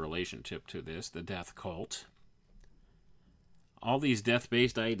Bones, and their relationship to this, the death cult. All these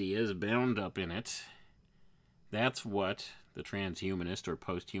death-based ideas bound up in it. That's what the transhumanist or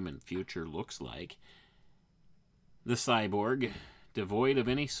post-human future looks like. The cyborg, devoid of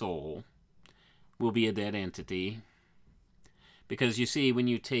any soul, will be a dead entity. Because you see, when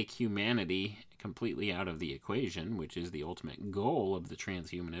you take humanity completely out of the equation, which is the ultimate goal of the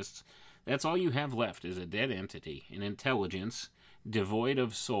transhumanists, that's all you have left is a dead entity, an intelligence devoid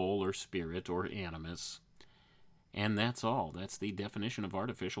of soul or spirit or animus. And that's all. That's the definition of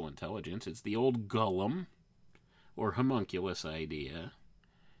artificial intelligence. It's the old Gollum or homunculus idea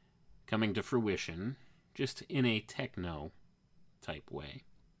coming to fruition, just in a techno-type way.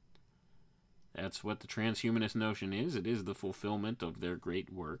 That's what the transhumanist notion is. It is the fulfillment of their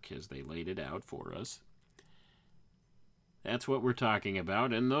great work as they laid it out for us. That's what we're talking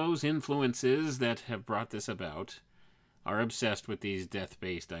about, and those influences that have brought this about are obsessed with these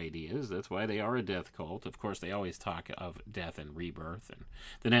death-based ideas. That's why they are a death cult. Of course, they always talk of death and rebirth and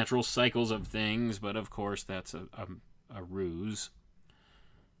the natural cycles of things, but of course that's a ruse.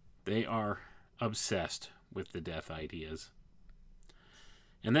 They are obsessed with the death ideas.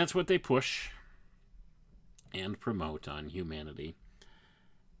 And that's what they push and promote on humanity.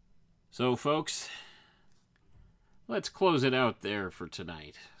 So, folks, let's close it out there for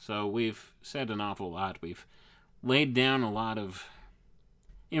tonight. So we've said an awful lot. We've laid down a lot of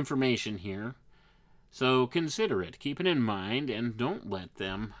information here. So consider it. Keep it in mind, and don't let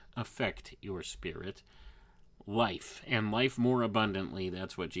them affect your spirit. Life, and life more abundantly.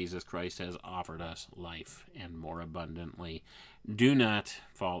 That's what Jesus Christ has offered us, life, and more abundantly. Do not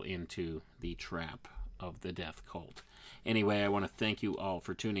fall into the trap of the death cult. Anyway, I want to thank you all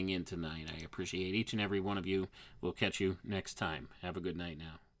for tuning in tonight. I appreciate each and every one of you. We'll catch you next time. Have a good night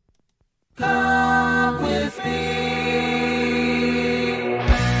now. Come with me.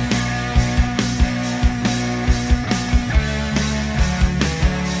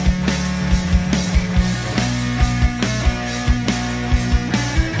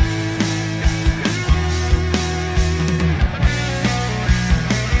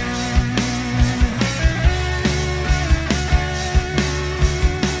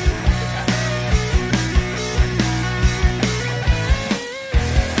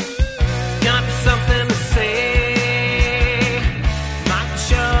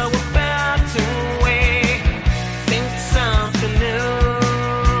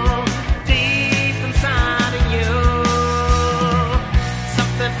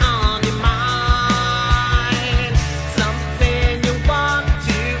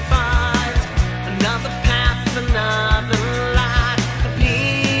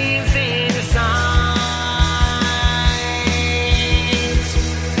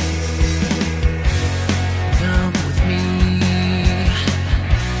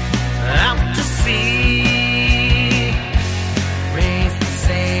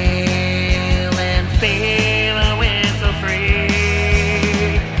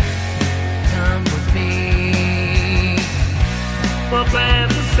 We'll plan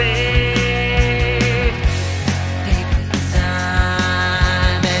to say